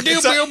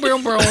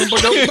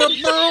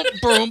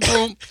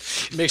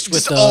 mixed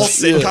with Just all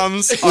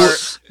sitcoms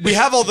are. We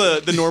have all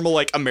the normal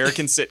like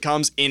American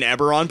sitcoms in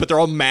Eberron, but they're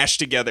all mashed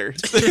together.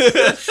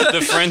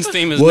 The Friends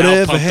theme is now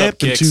Whatever pumped up happened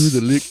kicks. to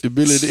the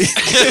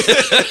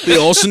lickability? The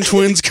Olsen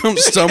twins come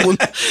stumbling.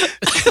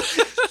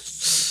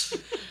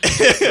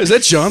 Is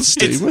that John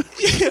Stamos?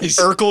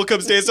 Urkel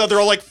comes dancing out. They're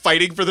all like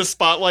fighting for the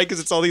spotlight because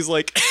it's all these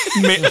like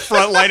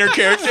frontliner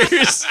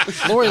characters.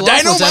 Lori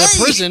Loughlin's out of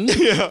prison.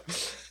 Yeah.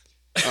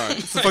 All right.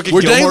 It's the fucking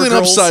We're Gilmore dangling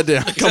Girls. upside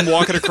down. Come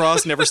walking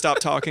across, never stop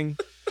talking.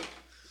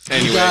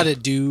 Anyway, You got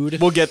it,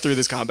 dude. we'll get through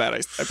this combat.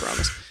 I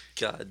promise.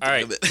 God All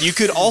right. damn it. You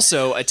could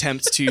also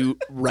attempt to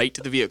right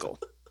the vehicle.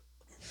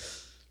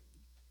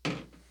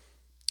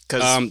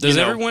 Because Does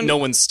everyone- no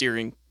one's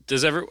steering.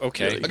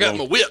 Okay. I got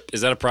my whip.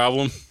 Is that a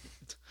problem?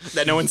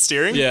 That no one's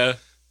steering? Yeah.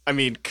 I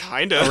mean,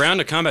 kind A of.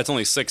 round of combat's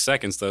only 6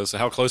 seconds though, so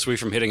how close are we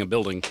from hitting a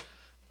building?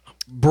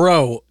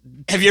 Bro,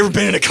 Have you ever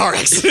been in a car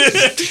accident?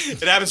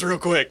 It happens real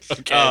quick.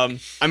 Okay.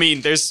 I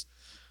mean, there's.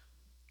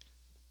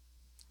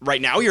 Right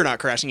now, you're not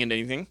crashing into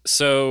anything.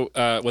 So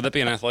would that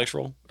be an athletics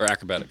roll or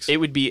acrobatics? It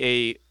would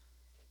be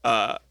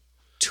a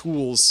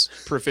tools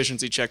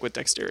proficiency check with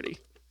dexterity.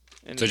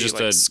 And So it'd be just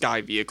like a-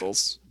 sky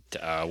vehicles.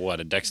 What,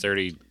 a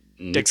dexterity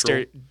neutral?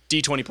 Dexterity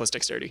D20 plus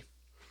dexterity.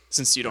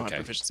 Since you don't have Okay.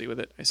 proficiency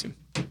with it, I assume.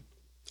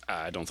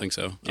 I don't think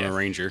so. Yeah. I'm a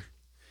ranger.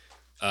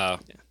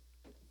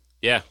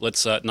 Yeah,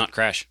 let's not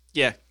crash.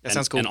 Yeah, that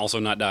sounds cool. And also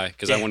not die,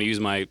 because I Yeah. want to use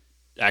my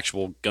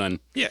actual gun,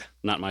 Yeah.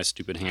 not my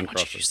stupid hand Why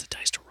don't you crossbow. use the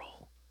dice to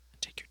roll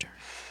and take your turn?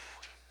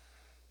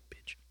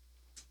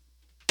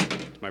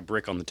 Bitch. My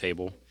brick on the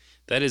table.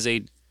 That is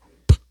a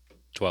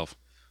 12.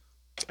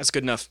 That's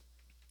good enough.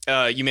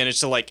 You managed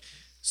to like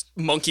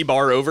monkey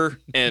bar over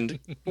and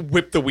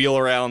whip the wheel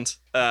around,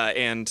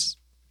 and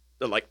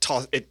like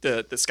toss it.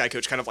 The sky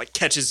coach kind of like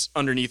catches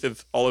underneath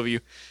of all of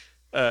you,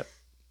 and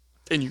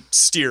you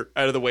steer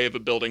out of the way of a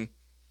building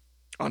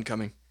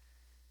oncoming.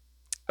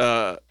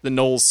 The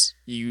Knolls,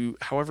 you,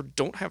 however,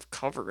 don't have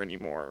cover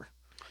anymore.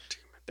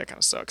 That kind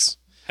of sucks.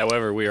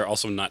 However, we are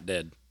also not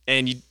dead.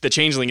 And the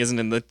changeling isn't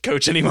in the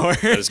coach anymore.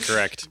 That is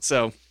correct.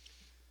 So,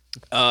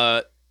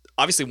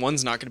 obviously,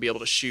 one's not going to be able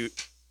to shoot.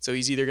 So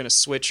he's either going to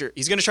switch or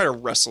he's going to try to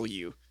wrestle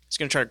you. He's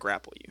going to try to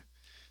grapple you.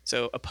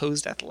 So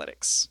opposed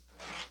athletics.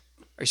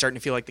 Are you starting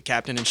to feel like the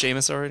captain in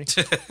Seamus already?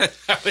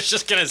 I was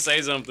just going to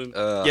say something. You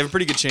have a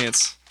pretty good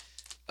chance.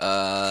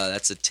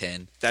 That's a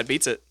 10. That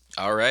beats it.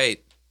 All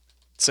right.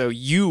 So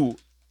you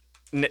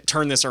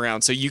turn this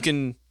around. So you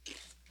can.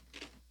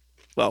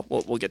 Well,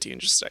 we'll get to you in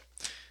just a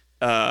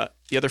sec.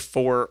 The other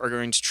four are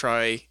going to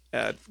try.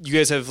 You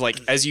guys have like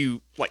as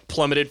you like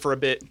plummeted for a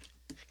bit.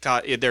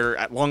 They're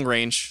at long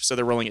range, so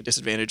they're rolling at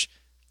disadvantage.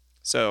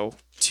 So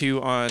 2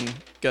 on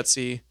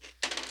Gutsy.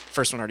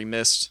 First one already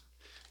missed.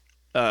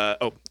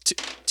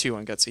 Two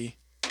on Gutsy.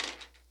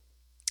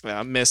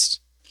 Missed.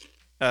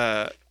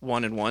 1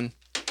 and 1.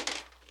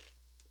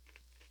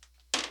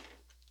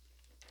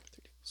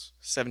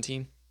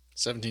 17.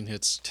 17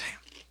 hits.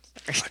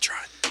 I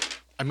tried.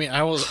 I mean,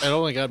 it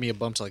only got me a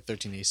bump to like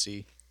 13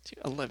 AC.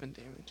 11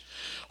 damage.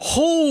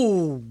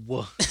 Oh!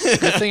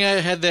 Good thing I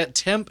had that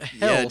temp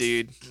health. Yeah,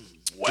 dude.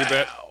 Too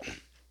bad,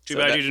 So you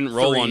that didn't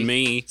roll 3, on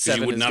me, because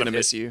 7 you would is not gonna have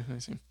miss hit. you. I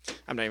see.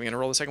 I'm not even gonna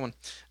roll the second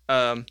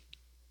one.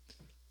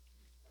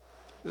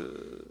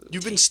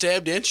 You've been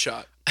stabbed and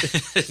shot.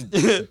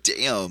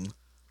 Damn.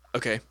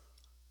 Okay.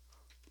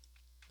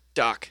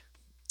 Doc.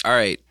 All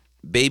right.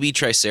 Baby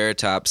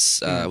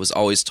Triceratops was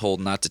always told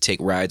not to take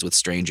rides with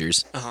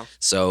strangers. Uh-huh.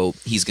 So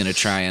he's going to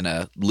try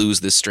and lose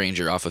this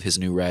stranger off of his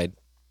new ride.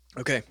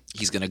 Okay.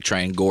 He's going to try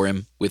and gore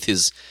him with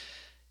his...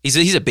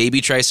 He's a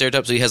baby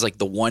Triceratops, so he has like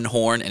the one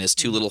horn, and his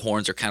 2 little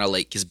horns are kind of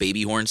like his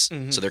baby horns.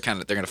 So they're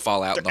going to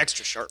fall out. They're and the-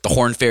 extra sharp. The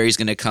horn fairy's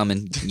going to come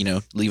and,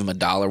 leave him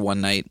 $1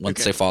 one night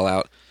once they fall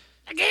out.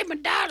 I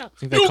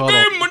think they call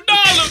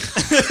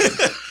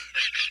it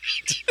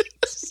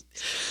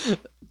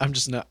I'm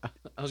just not.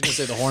 I was gonna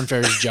say the Horn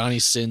Fairy's Johnny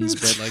Sins,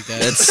 but like that.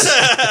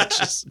 That's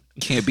just,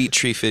 can't beat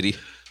Tree Fitty.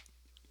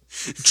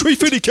 Tree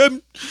Fitty,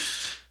 Kevin.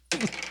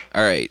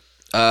 All right.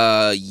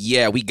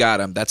 Yeah, we got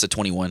him. That's a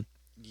 21.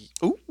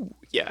 Ooh,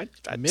 yeah, I'd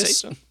say Miss.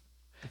 so.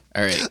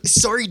 All right.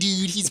 Sorry,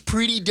 dude. He's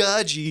pretty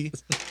dodgy.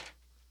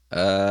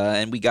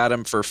 And we got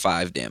him for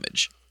 5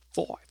 damage.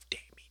 5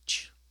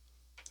 damage.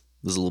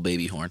 This little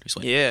baby horn. Just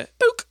went, Yeah.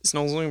 Book.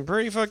 Snow's looking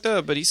pretty fucked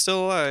up, but he's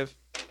still alive.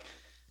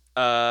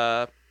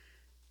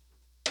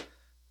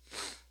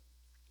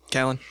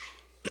 Callan.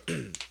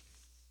 We're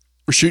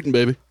shooting,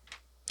 baby.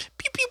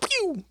 Pew, pew,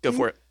 pew. Go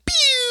for it.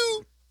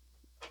 Pew.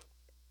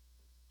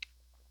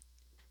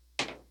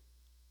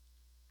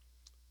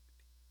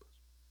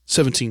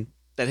 $17.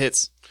 That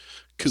hits.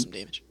 Cool. Some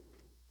damage.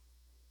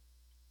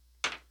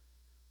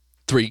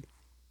 3. God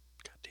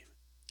damn it.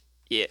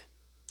 Yeah.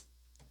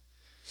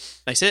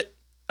 Nice hit.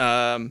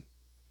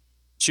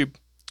 Shoop.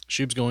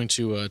 Shoob's going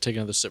to take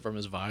another sip from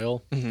his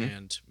vial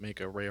and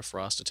make a Ray of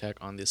Frost attack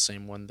on the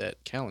same one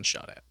that Callan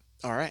shot at.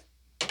 All right.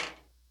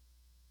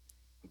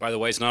 By the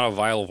way, it's not a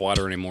vial of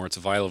water anymore. It's a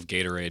vial of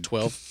Gatorade.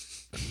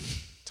 12.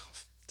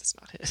 That's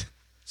not it.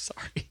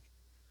 Sorry.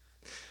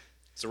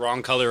 It's the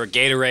wrong color of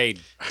Gatorade.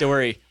 Don't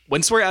worry.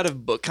 Once we're out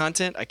of book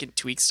content, I can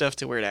tweak stuff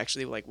to where it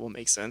actually like will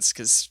make sense.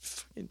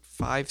 Because in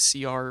 5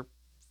 CR,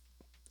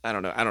 I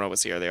don't know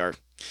what CR they are.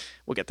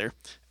 We'll get there.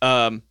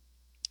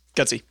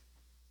 Gutsy,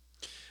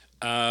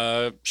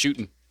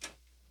 Shooting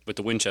with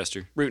the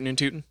Winchester. rootin' and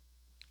tootin'.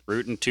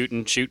 Rootin',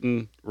 tootin',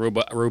 shootin',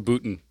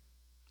 robootin'.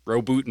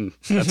 Robootin'.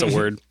 That's a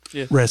word.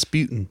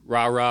 Rasputin.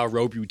 Rah-rah,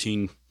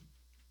 robutine.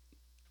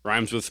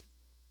 Rhymes with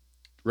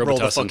Roll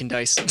the Robitussin. fucking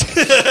dice.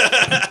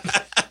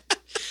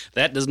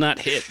 That does not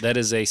hit. That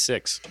is a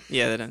 6.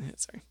 Yeah, that doesn't hit.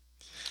 Sorry.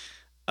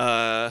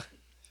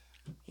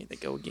 Here they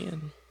go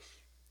again.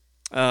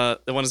 The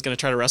one is gonna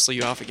try to wrestle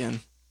you off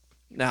again.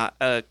 Nah.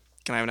 Can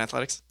I have an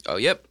athletics? Oh,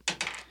 yep.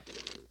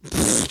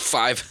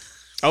 5.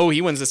 Oh,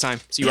 he wins this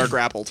time. So you are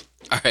grappled.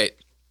 All right.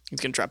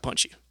 He's gonna try to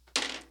punch you.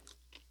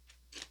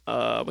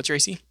 What's your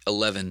AC?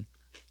 11.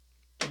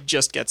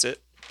 Just gets it.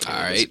 All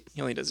right.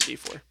 He only does a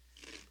D4.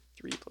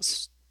 3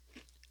 plus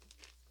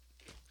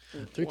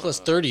 3 plus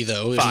 30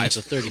 though. 5. It's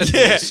a 30.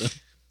 Yeah. So.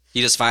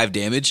 He does 5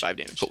 damage. 5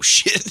 damage. Oh,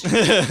 shit.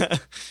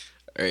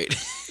 All right.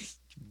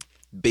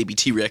 Baby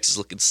T-Rex is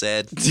looking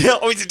sad.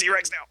 Oh, he's a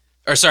T-Rex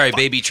now. Or sorry,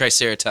 baby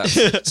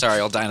Triceratops. Sorry,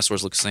 all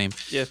dinosaurs look the same.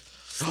 Yeah.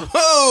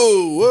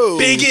 Whoa!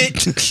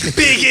 Bigot!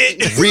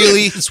 Bigot!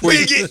 Really? That's where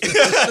you-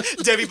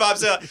 Bigot! Debbie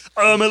pops out.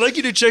 I'd like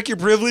you to check your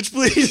privilege,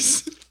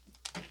 please.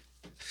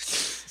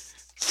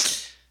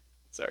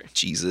 Sorry.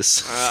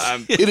 Jesus.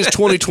 It is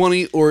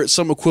 2020 or it's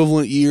some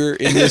equivalent year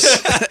in this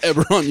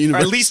Eberron Or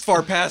universe. at least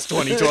far past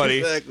 2020.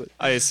 Exactly.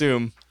 I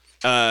assume.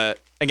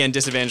 Again,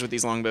 disadvantage with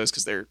these longbows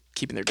because they're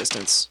keeping their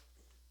distance.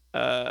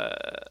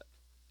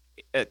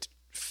 At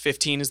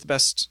 15 is the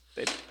best.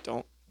 They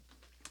don't.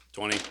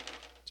 20.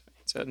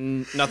 So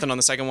nothing on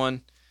the second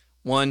one.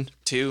 1,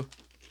 2.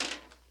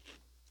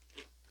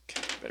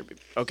 Okay, better be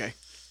okay.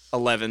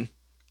 11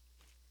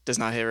 does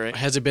not hit, right?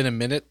 Has it been a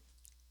minute?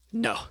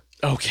 No.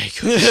 Okay,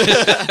 good.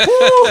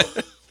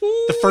 The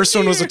first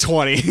one was a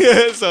 20,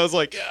 so I was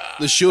like,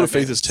 The Shield of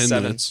Faith is 10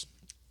 7. minutes.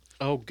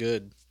 Oh,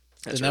 good.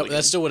 That's Then really that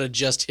good. still would have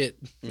just hit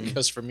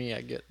because for me, I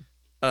get.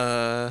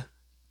 So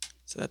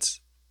that's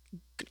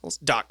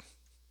Doc.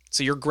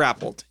 So you're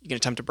grappled. You can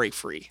attempt to break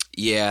free.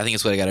 Yeah, I think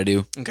that's what I got to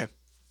do. Okay.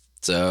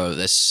 So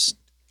that's.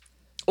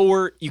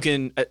 Or you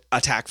can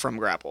attack from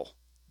grapple.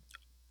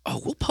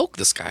 Oh, we'll poke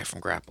this guy from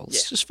grapple.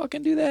 Let's Yeah. just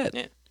fucking do that.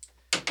 Yeah.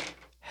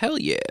 Hell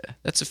yeah.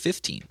 That's a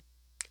 15.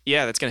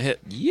 Yeah, that's gonna hit.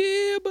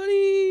 Yeah,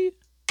 buddy.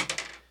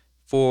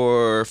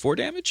 For 4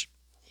 damage?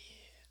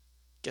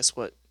 Guess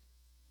what?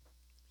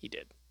 He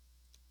did.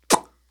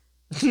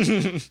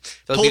 Feel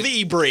Pull like, the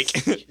e-brake.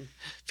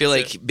 feel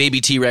like baby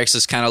T-Rex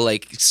is kind of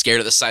like scared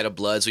of the sight of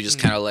blood, so he just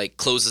kind of like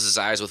closes his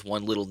eyes with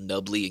one little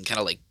nubbly and kind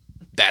of like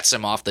bats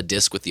him off the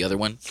disc with the other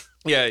one.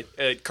 Yeah,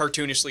 it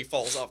cartoonishly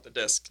falls off the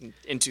disc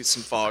into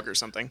some fog or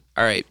something.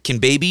 All right. Can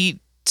baby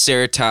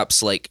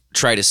Ceratops like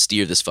try to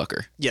steer this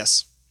fucker?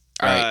 Yes.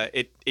 All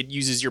right. It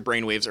uses your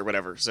brain waves or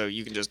whatever, so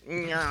you can just.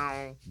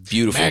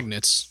 Beautiful.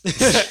 Magnets.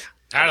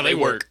 How do they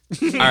work?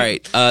 All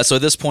right. So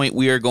at this point,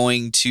 we are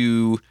going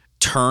to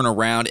turn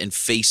around and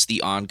face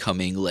the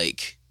oncoming,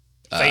 like,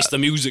 Face the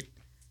music.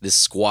 this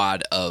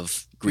squad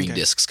of green Okay.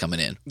 discs coming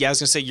in. Yeah, I was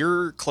gonna say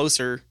you're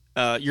closer.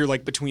 You're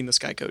like between the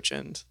Sky Coach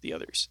and the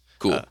others.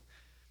 Cool.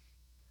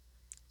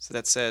 So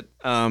that said,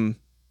 Gallon,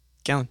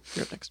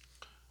 you're up next.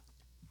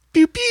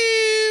 Pew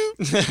pew.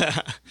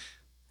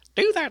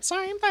 Do that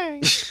same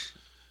thing.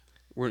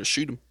 We're gonna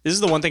shoot him. This is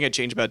the one thing I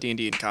change about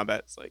D&D in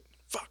combat. It's like,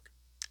 fuck.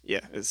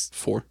 Yeah, it's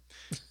 4.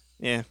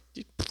 yeah.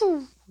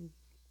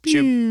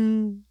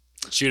 Shoot.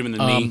 Shoot him in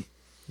the knee.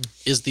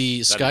 Is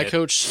the Sky hit.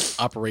 Coach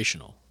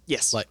operational?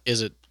 Yes, Like,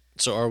 is it?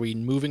 So, are we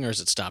moving or is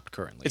it stopped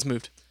currently? it's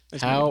moved.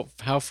 It's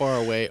moved. How far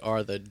away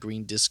are the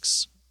green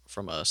discs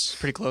from us?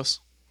 Pretty close.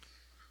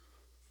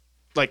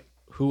 Like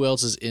Who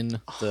else is in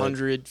the?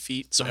 100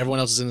 feet. So everyone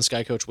else is in the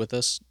Sky Coach with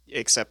us.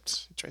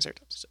 except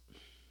Triceratops.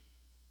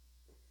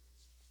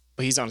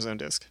 But he's on his own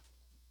disc.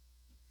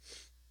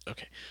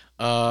 Okay.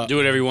 Do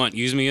whatever you want.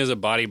 Use me as a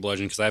body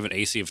bludgeon because I have an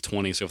AC of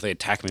 20, so if they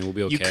attack me, we'll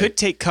be okay. You could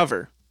take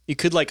cover. You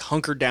could like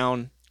hunker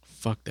down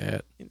Fuck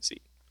that. in the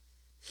seat.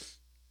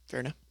 Fair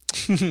enough.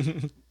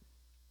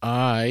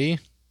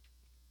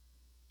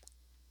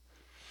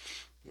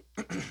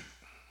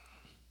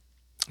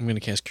 I'm gonna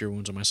cast Cure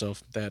Wounds on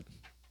myself. That.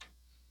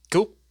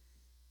 Cool.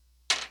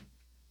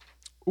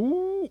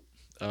 Ooh.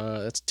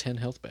 That's 10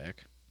 health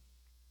back.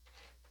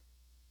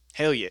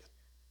 Hell yeah.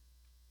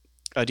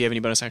 Do you have any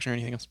bonus action or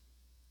anything else?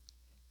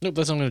 Nope,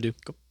 that's what I'm gonna do.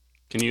 Cool.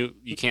 Can you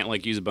can't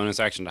like use a bonus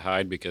action to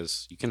hide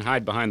because you can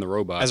hide behind the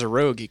robot. As a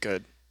rogue, you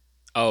could.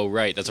 Oh,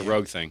 right. That's a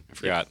rogue thing. I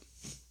forgot.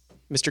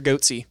 Mr.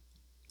 Goatsy.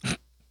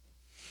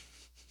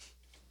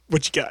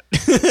 What you got?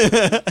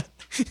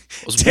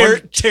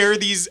 tear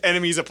these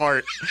enemies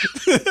apart.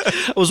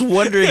 I was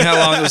wondering how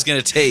long it was going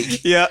to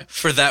take Yeah.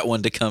 for that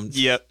one to come.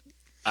 Yep.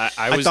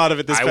 I was thought of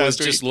it this I was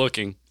past just week.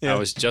 looking. Yeah. I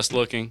was just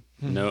looking.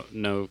 No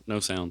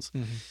sounds.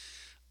 Shoot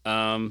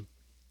him,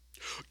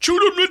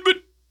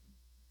 Midman.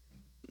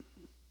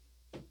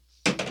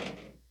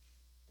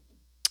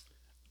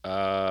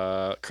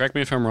 Correct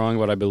me if I'm wrong,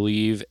 but I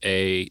believe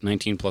a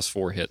 19 plus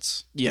 4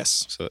 hits.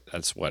 Yes. So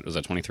that's what? Was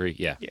that 23?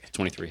 Yeah.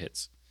 23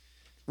 hits.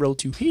 Roll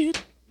to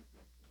hit.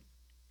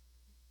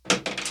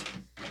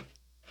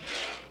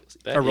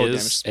 That roll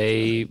is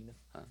a...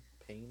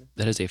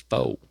 That is a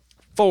foe.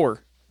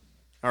 4.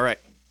 All right.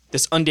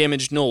 This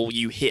undamaged knoll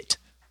you hit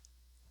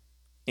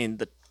in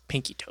the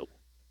pinky toe.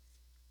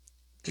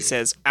 He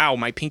says, "Ow,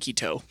 my pinky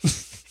toe."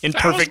 In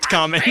perfect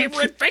comment.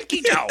 Favorite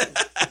pinky toe.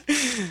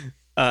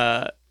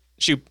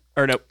 Shoot.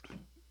 Or no.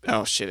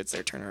 Oh, shit. It's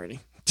their turn already.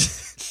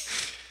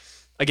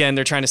 Again,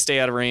 they're trying to stay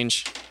out of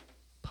range.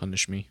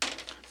 Punish me.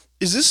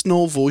 Is this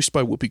Noel voiced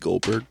by Whoopi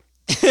Goldberg?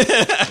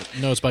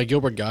 No, it's by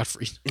Gilbert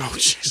Gottfried. Oh,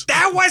 jeez.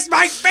 That was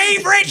my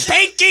favorite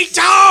pinky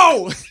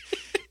toe!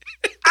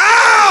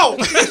 Ow!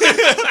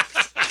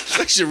 That's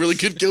actually a really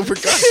good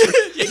Gilbert Gottfried.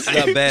 It's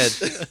not bad.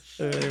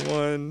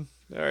 One.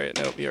 All right.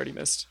 Nope, you already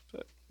missed.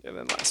 But, and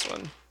then last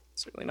one.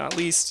 Certainly not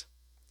least.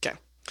 Okay.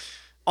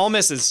 All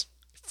misses.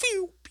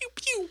 Pew, pew,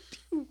 pew,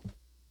 pew.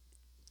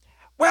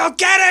 Well,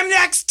 get him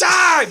next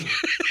time!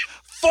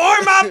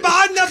 Form up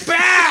on the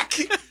back!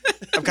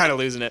 I'm kind of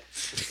losing it.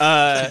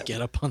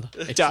 Get up on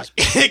the... Doc.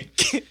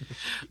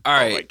 All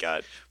right. Oh, my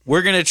God.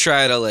 We're going to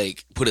try to,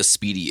 like, put a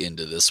speedy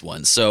into this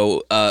one.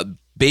 So,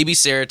 Baby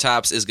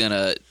Ceratops is going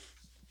to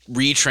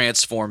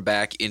retransform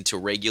back into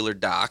regular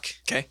Doc.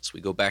 Okay. So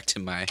we go back to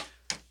my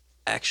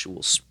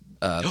actual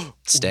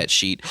stat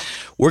sheet.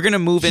 We're going to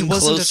move in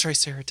Wasn't close. a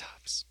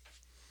Triceratops.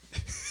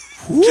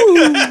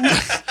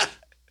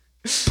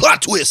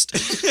 Plot twist.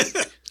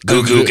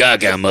 Goo goo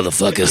gaga,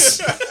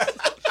 motherfuckers.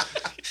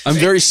 I'm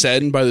very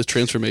saddened by this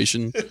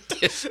transformation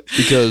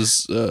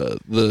because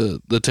the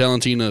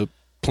Talentina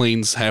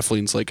Plains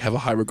halflings like have a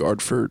high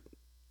regard for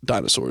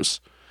dinosaurs.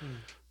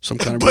 So I'm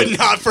kind of But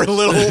not for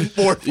little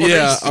Warforged.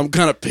 yeah, I'm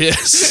kind of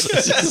pissed.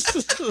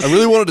 I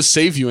really wanted to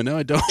save you, and now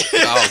I don't.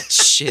 Oh,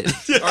 shit.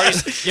 You already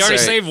Sorry.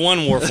 saved one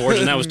Warforged,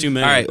 and that was too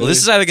many. All right. Well, this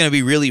is either going to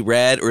be really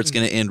rad or it's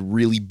going to end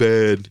really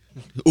bad.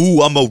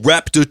 Ooh, I'm a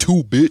raptor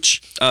too,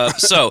 bitch.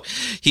 So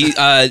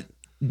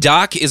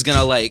Doc is going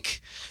to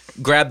like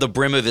grab the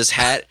brim of his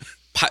hat,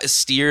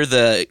 steer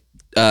the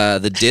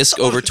disc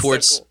over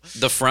towards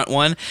the front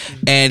one,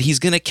 and he's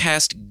going to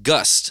cast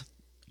Gust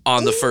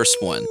on the first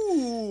one.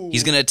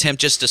 He's going to attempt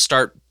just to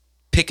start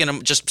picking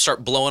them, just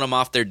start blowing them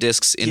off their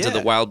discs into the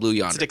wild blue It's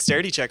yonder. a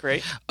dexterity check,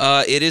 right?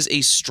 It is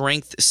a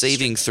strength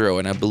saving throw,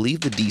 and I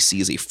believe the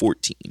DC is a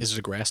 14. Is it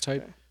a grass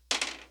type?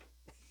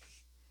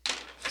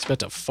 He's about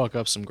to fuck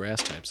up some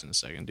grass types in a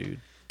second,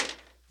 dude.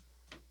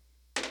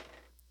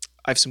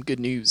 I have some good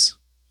news.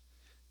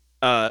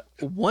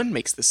 One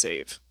makes the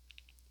save.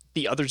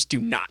 The others do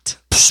not.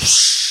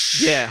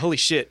 Yeah, holy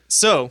shit.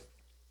 So,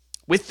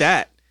 with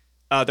that,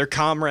 their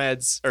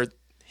comrades, or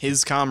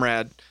his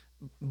comrade,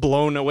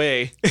 blown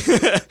away.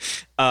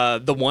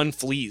 The one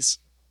flees.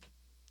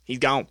 He's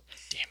gone.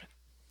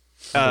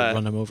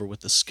 Run him over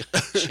with the sky.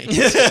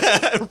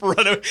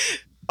 Run away.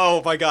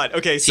 Oh my god.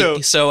 Okay, so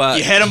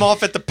you head him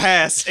off at the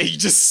pass and you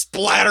just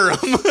splatter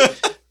him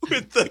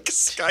with the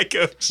sky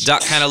coach.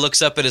 Doc kind of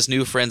looks up at his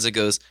new friends and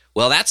goes,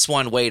 "Well, that's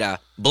one way to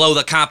blow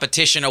the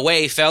competition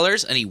away,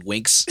 fellers." And he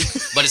winks,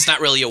 but it's not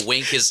really a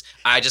wink. His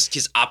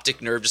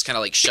optic nerve just kind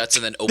of like shuts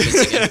and then opens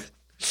again.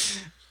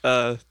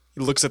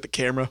 He looks at the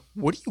camera.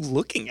 What are you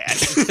looking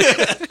at?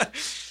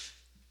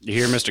 You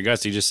hear Mr.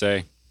 Gutsy just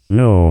say,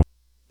 No.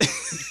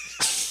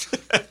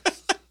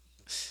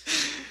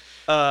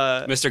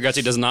 Mr.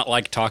 Gutsy does not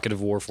like talkative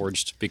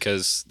Warforged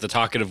because the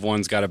talkative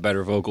one's got a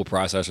better vocal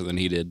processor than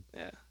he did.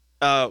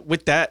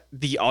 With that,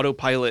 the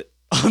autopilot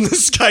on the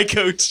sky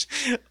coach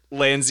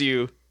lands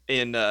you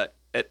in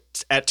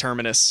at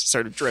terminus,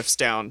 sort of drifts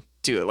down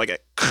to like a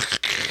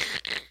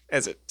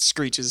as it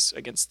screeches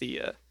against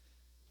the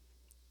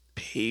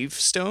pave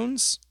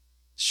stones,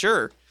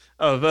 sure,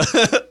 of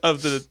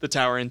of the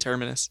tower in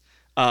terminus.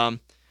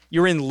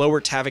 You're in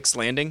Lower Tavix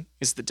Landing,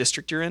 is the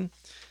district you're in.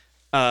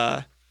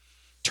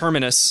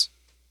 Terminus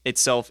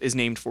itself is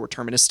named for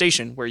Terminus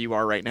Station, where you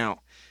are right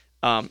now.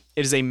 It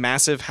is a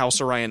massive House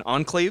Orion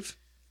enclave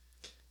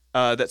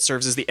that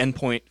serves as the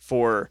endpoint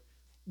for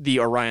the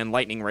Orion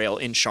Lightning Rail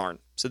in Sharn.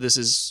 So this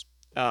is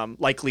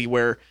likely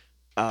where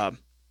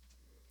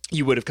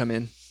you would have come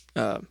in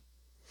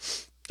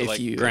if Like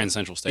you Grand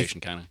Central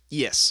Station, kind of.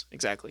 Yes,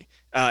 exactly.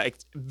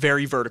 It's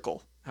very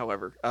vertical,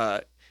 however.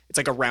 It's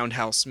like a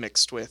roundhouse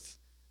mixed with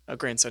a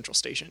Grand Central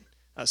Station.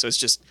 So it's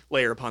just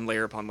layer upon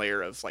layer upon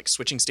layer of like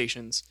switching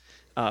stations,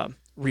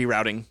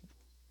 rerouting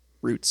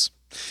routes.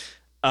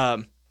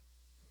 The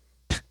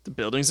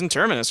buildings in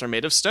Terminus are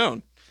made of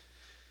stone.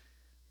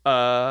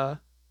 Where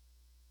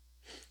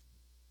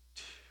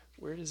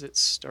does it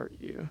start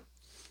you?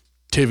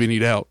 Tavy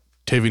need out.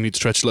 Tavy needs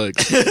stretched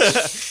legs.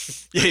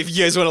 Yeah, if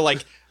you guys want to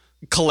like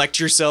collect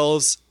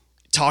yourselves,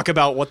 talk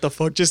about what the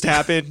fuck just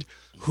happened,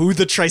 who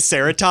the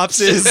Triceratops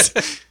is.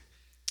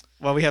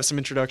 Well, we have some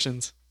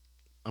introductions.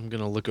 I'm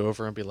gonna look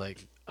over and be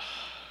like,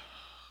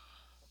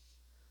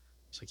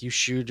 "It's like you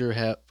sure do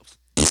have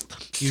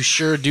You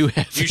sure do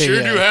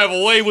have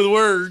a way with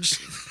words."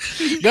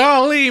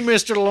 Golly,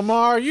 Mr.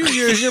 Lamar, you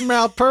use your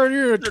mouth pretty.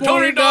 You're a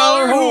 $20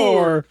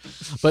 whore.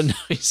 But no,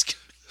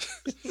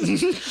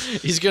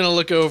 he's gonna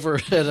look over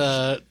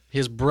at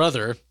his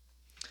brother.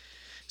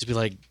 He's be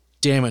like,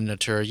 "Damn it,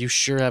 Natura, you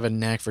sure have a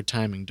knack for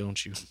timing,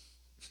 don't you?" And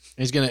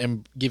he's gonna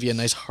give you a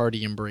nice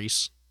hearty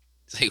embrace.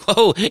 He's like,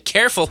 whoa,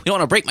 careful. We don't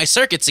want to break my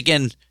circuits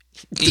again.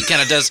 He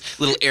kind of does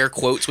little air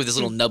quotes with his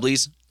little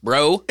nubblies.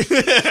 Bro.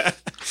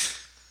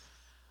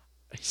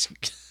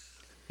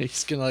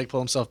 He's gonna like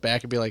pull himself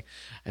back and be like,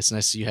 "That's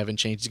nice that you haven't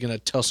changed." He's gonna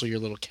tussle your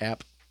little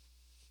cap.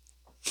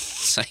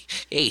 It's like,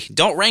 hey,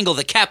 don't wrangle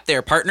the cap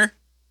there, partner.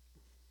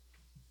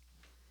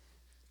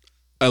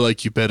 I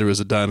like you better as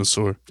a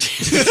dinosaur.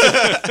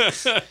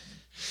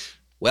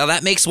 Well,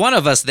 that makes one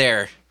of us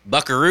there,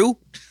 buckaroo.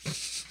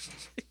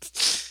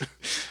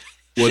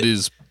 What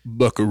is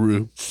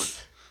buckaroo?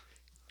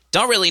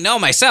 Don't really know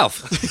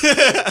myself.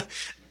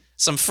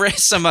 Some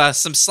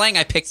slang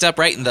I picked up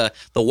right in the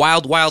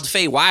wild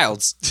Fey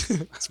wilds.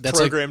 That's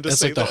programmed to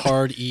that's say like the that.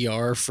 hard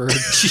ER for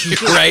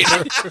Right.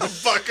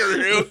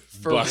 Buckaroo.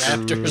 for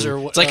raptors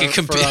or It's like a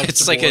for,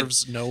 it's like a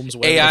dwarves, gnomes,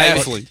 AI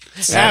whatever.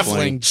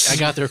 Halfling. I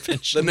got their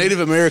pension. The Native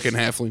American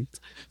halfling.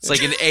 It's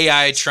like an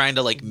AI trying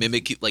to like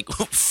mimic like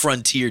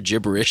frontier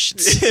gibberish.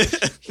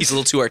 He's a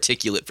little too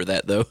articulate for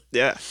that though.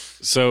 Yeah.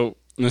 So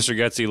Mr.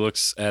 Gutsy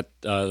looks at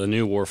the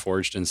new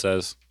Warforged and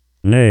says,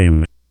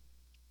 Name.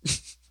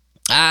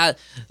 Full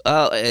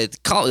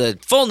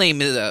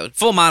name is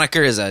full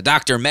moniker is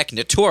Dr. Mech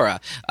Natura.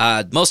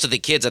 Most of the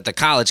kids at the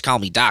college call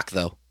me Doc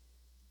though.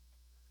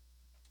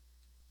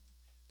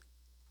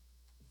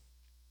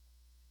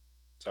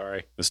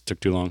 sorry, this took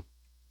too long.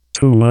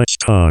 Too much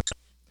talk.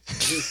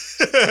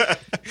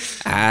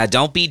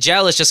 Don't be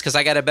jealous just because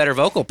I got a better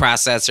vocal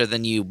processor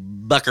than you,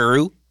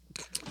 buckaroo.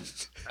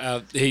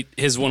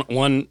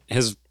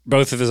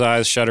 Both of his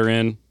eyes shutter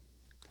in,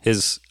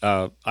 his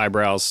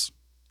eyebrows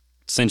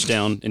cinch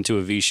down into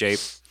a V shape,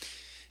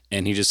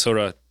 and he just sort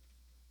of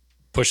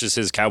pushes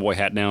his cowboy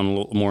hat down a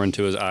little more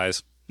into his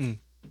eyes.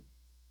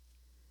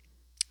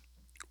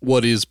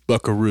 What is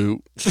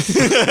buckaroo?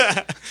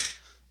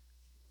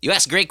 You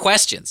ask great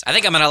questions. I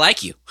think I'm gonna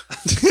like you.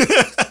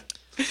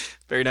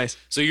 Very nice.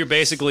 So you're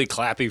basically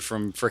Clappy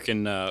from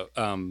frickin'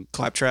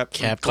 Claptrap.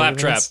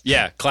 Claptrap.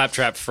 Yeah,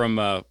 Claptrap from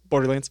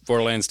Borderlands.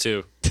 Borderlands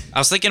 2. I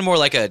was thinking more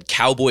like a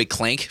cowboy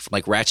Clank from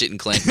like Ratchet and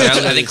Clank,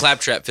 but I think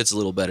Claptrap fits a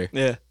little better.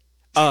 Yeah.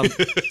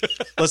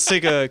 Let's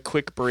take a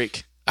quick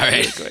break. All right.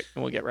 Really quick,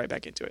 and we'll get right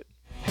back into it.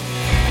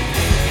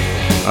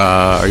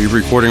 Are you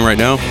recording right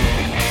now?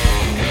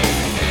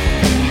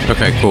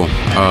 Okay, cool.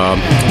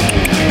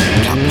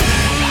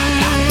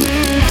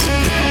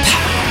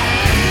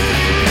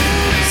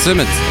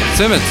 Simmons.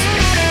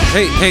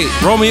 Hey,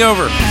 roll me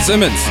over.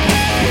 Simmons.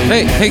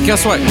 Hey,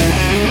 guess what?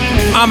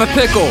 I'm a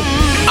pickle.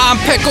 I'm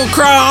Pickle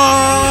Krog.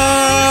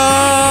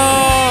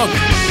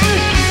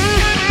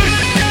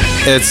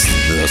 It's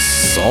the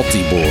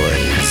Salty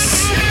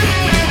Boys.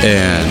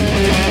 And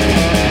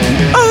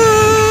I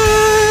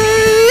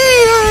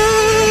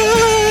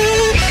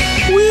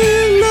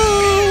will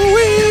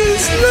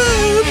always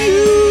love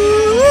you.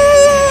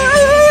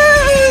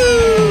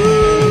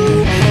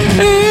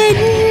 And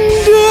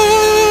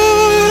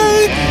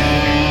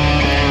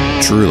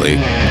truly,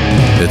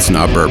 it's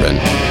not bourbon.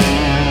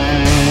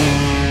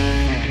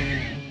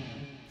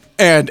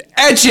 And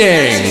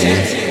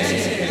etching.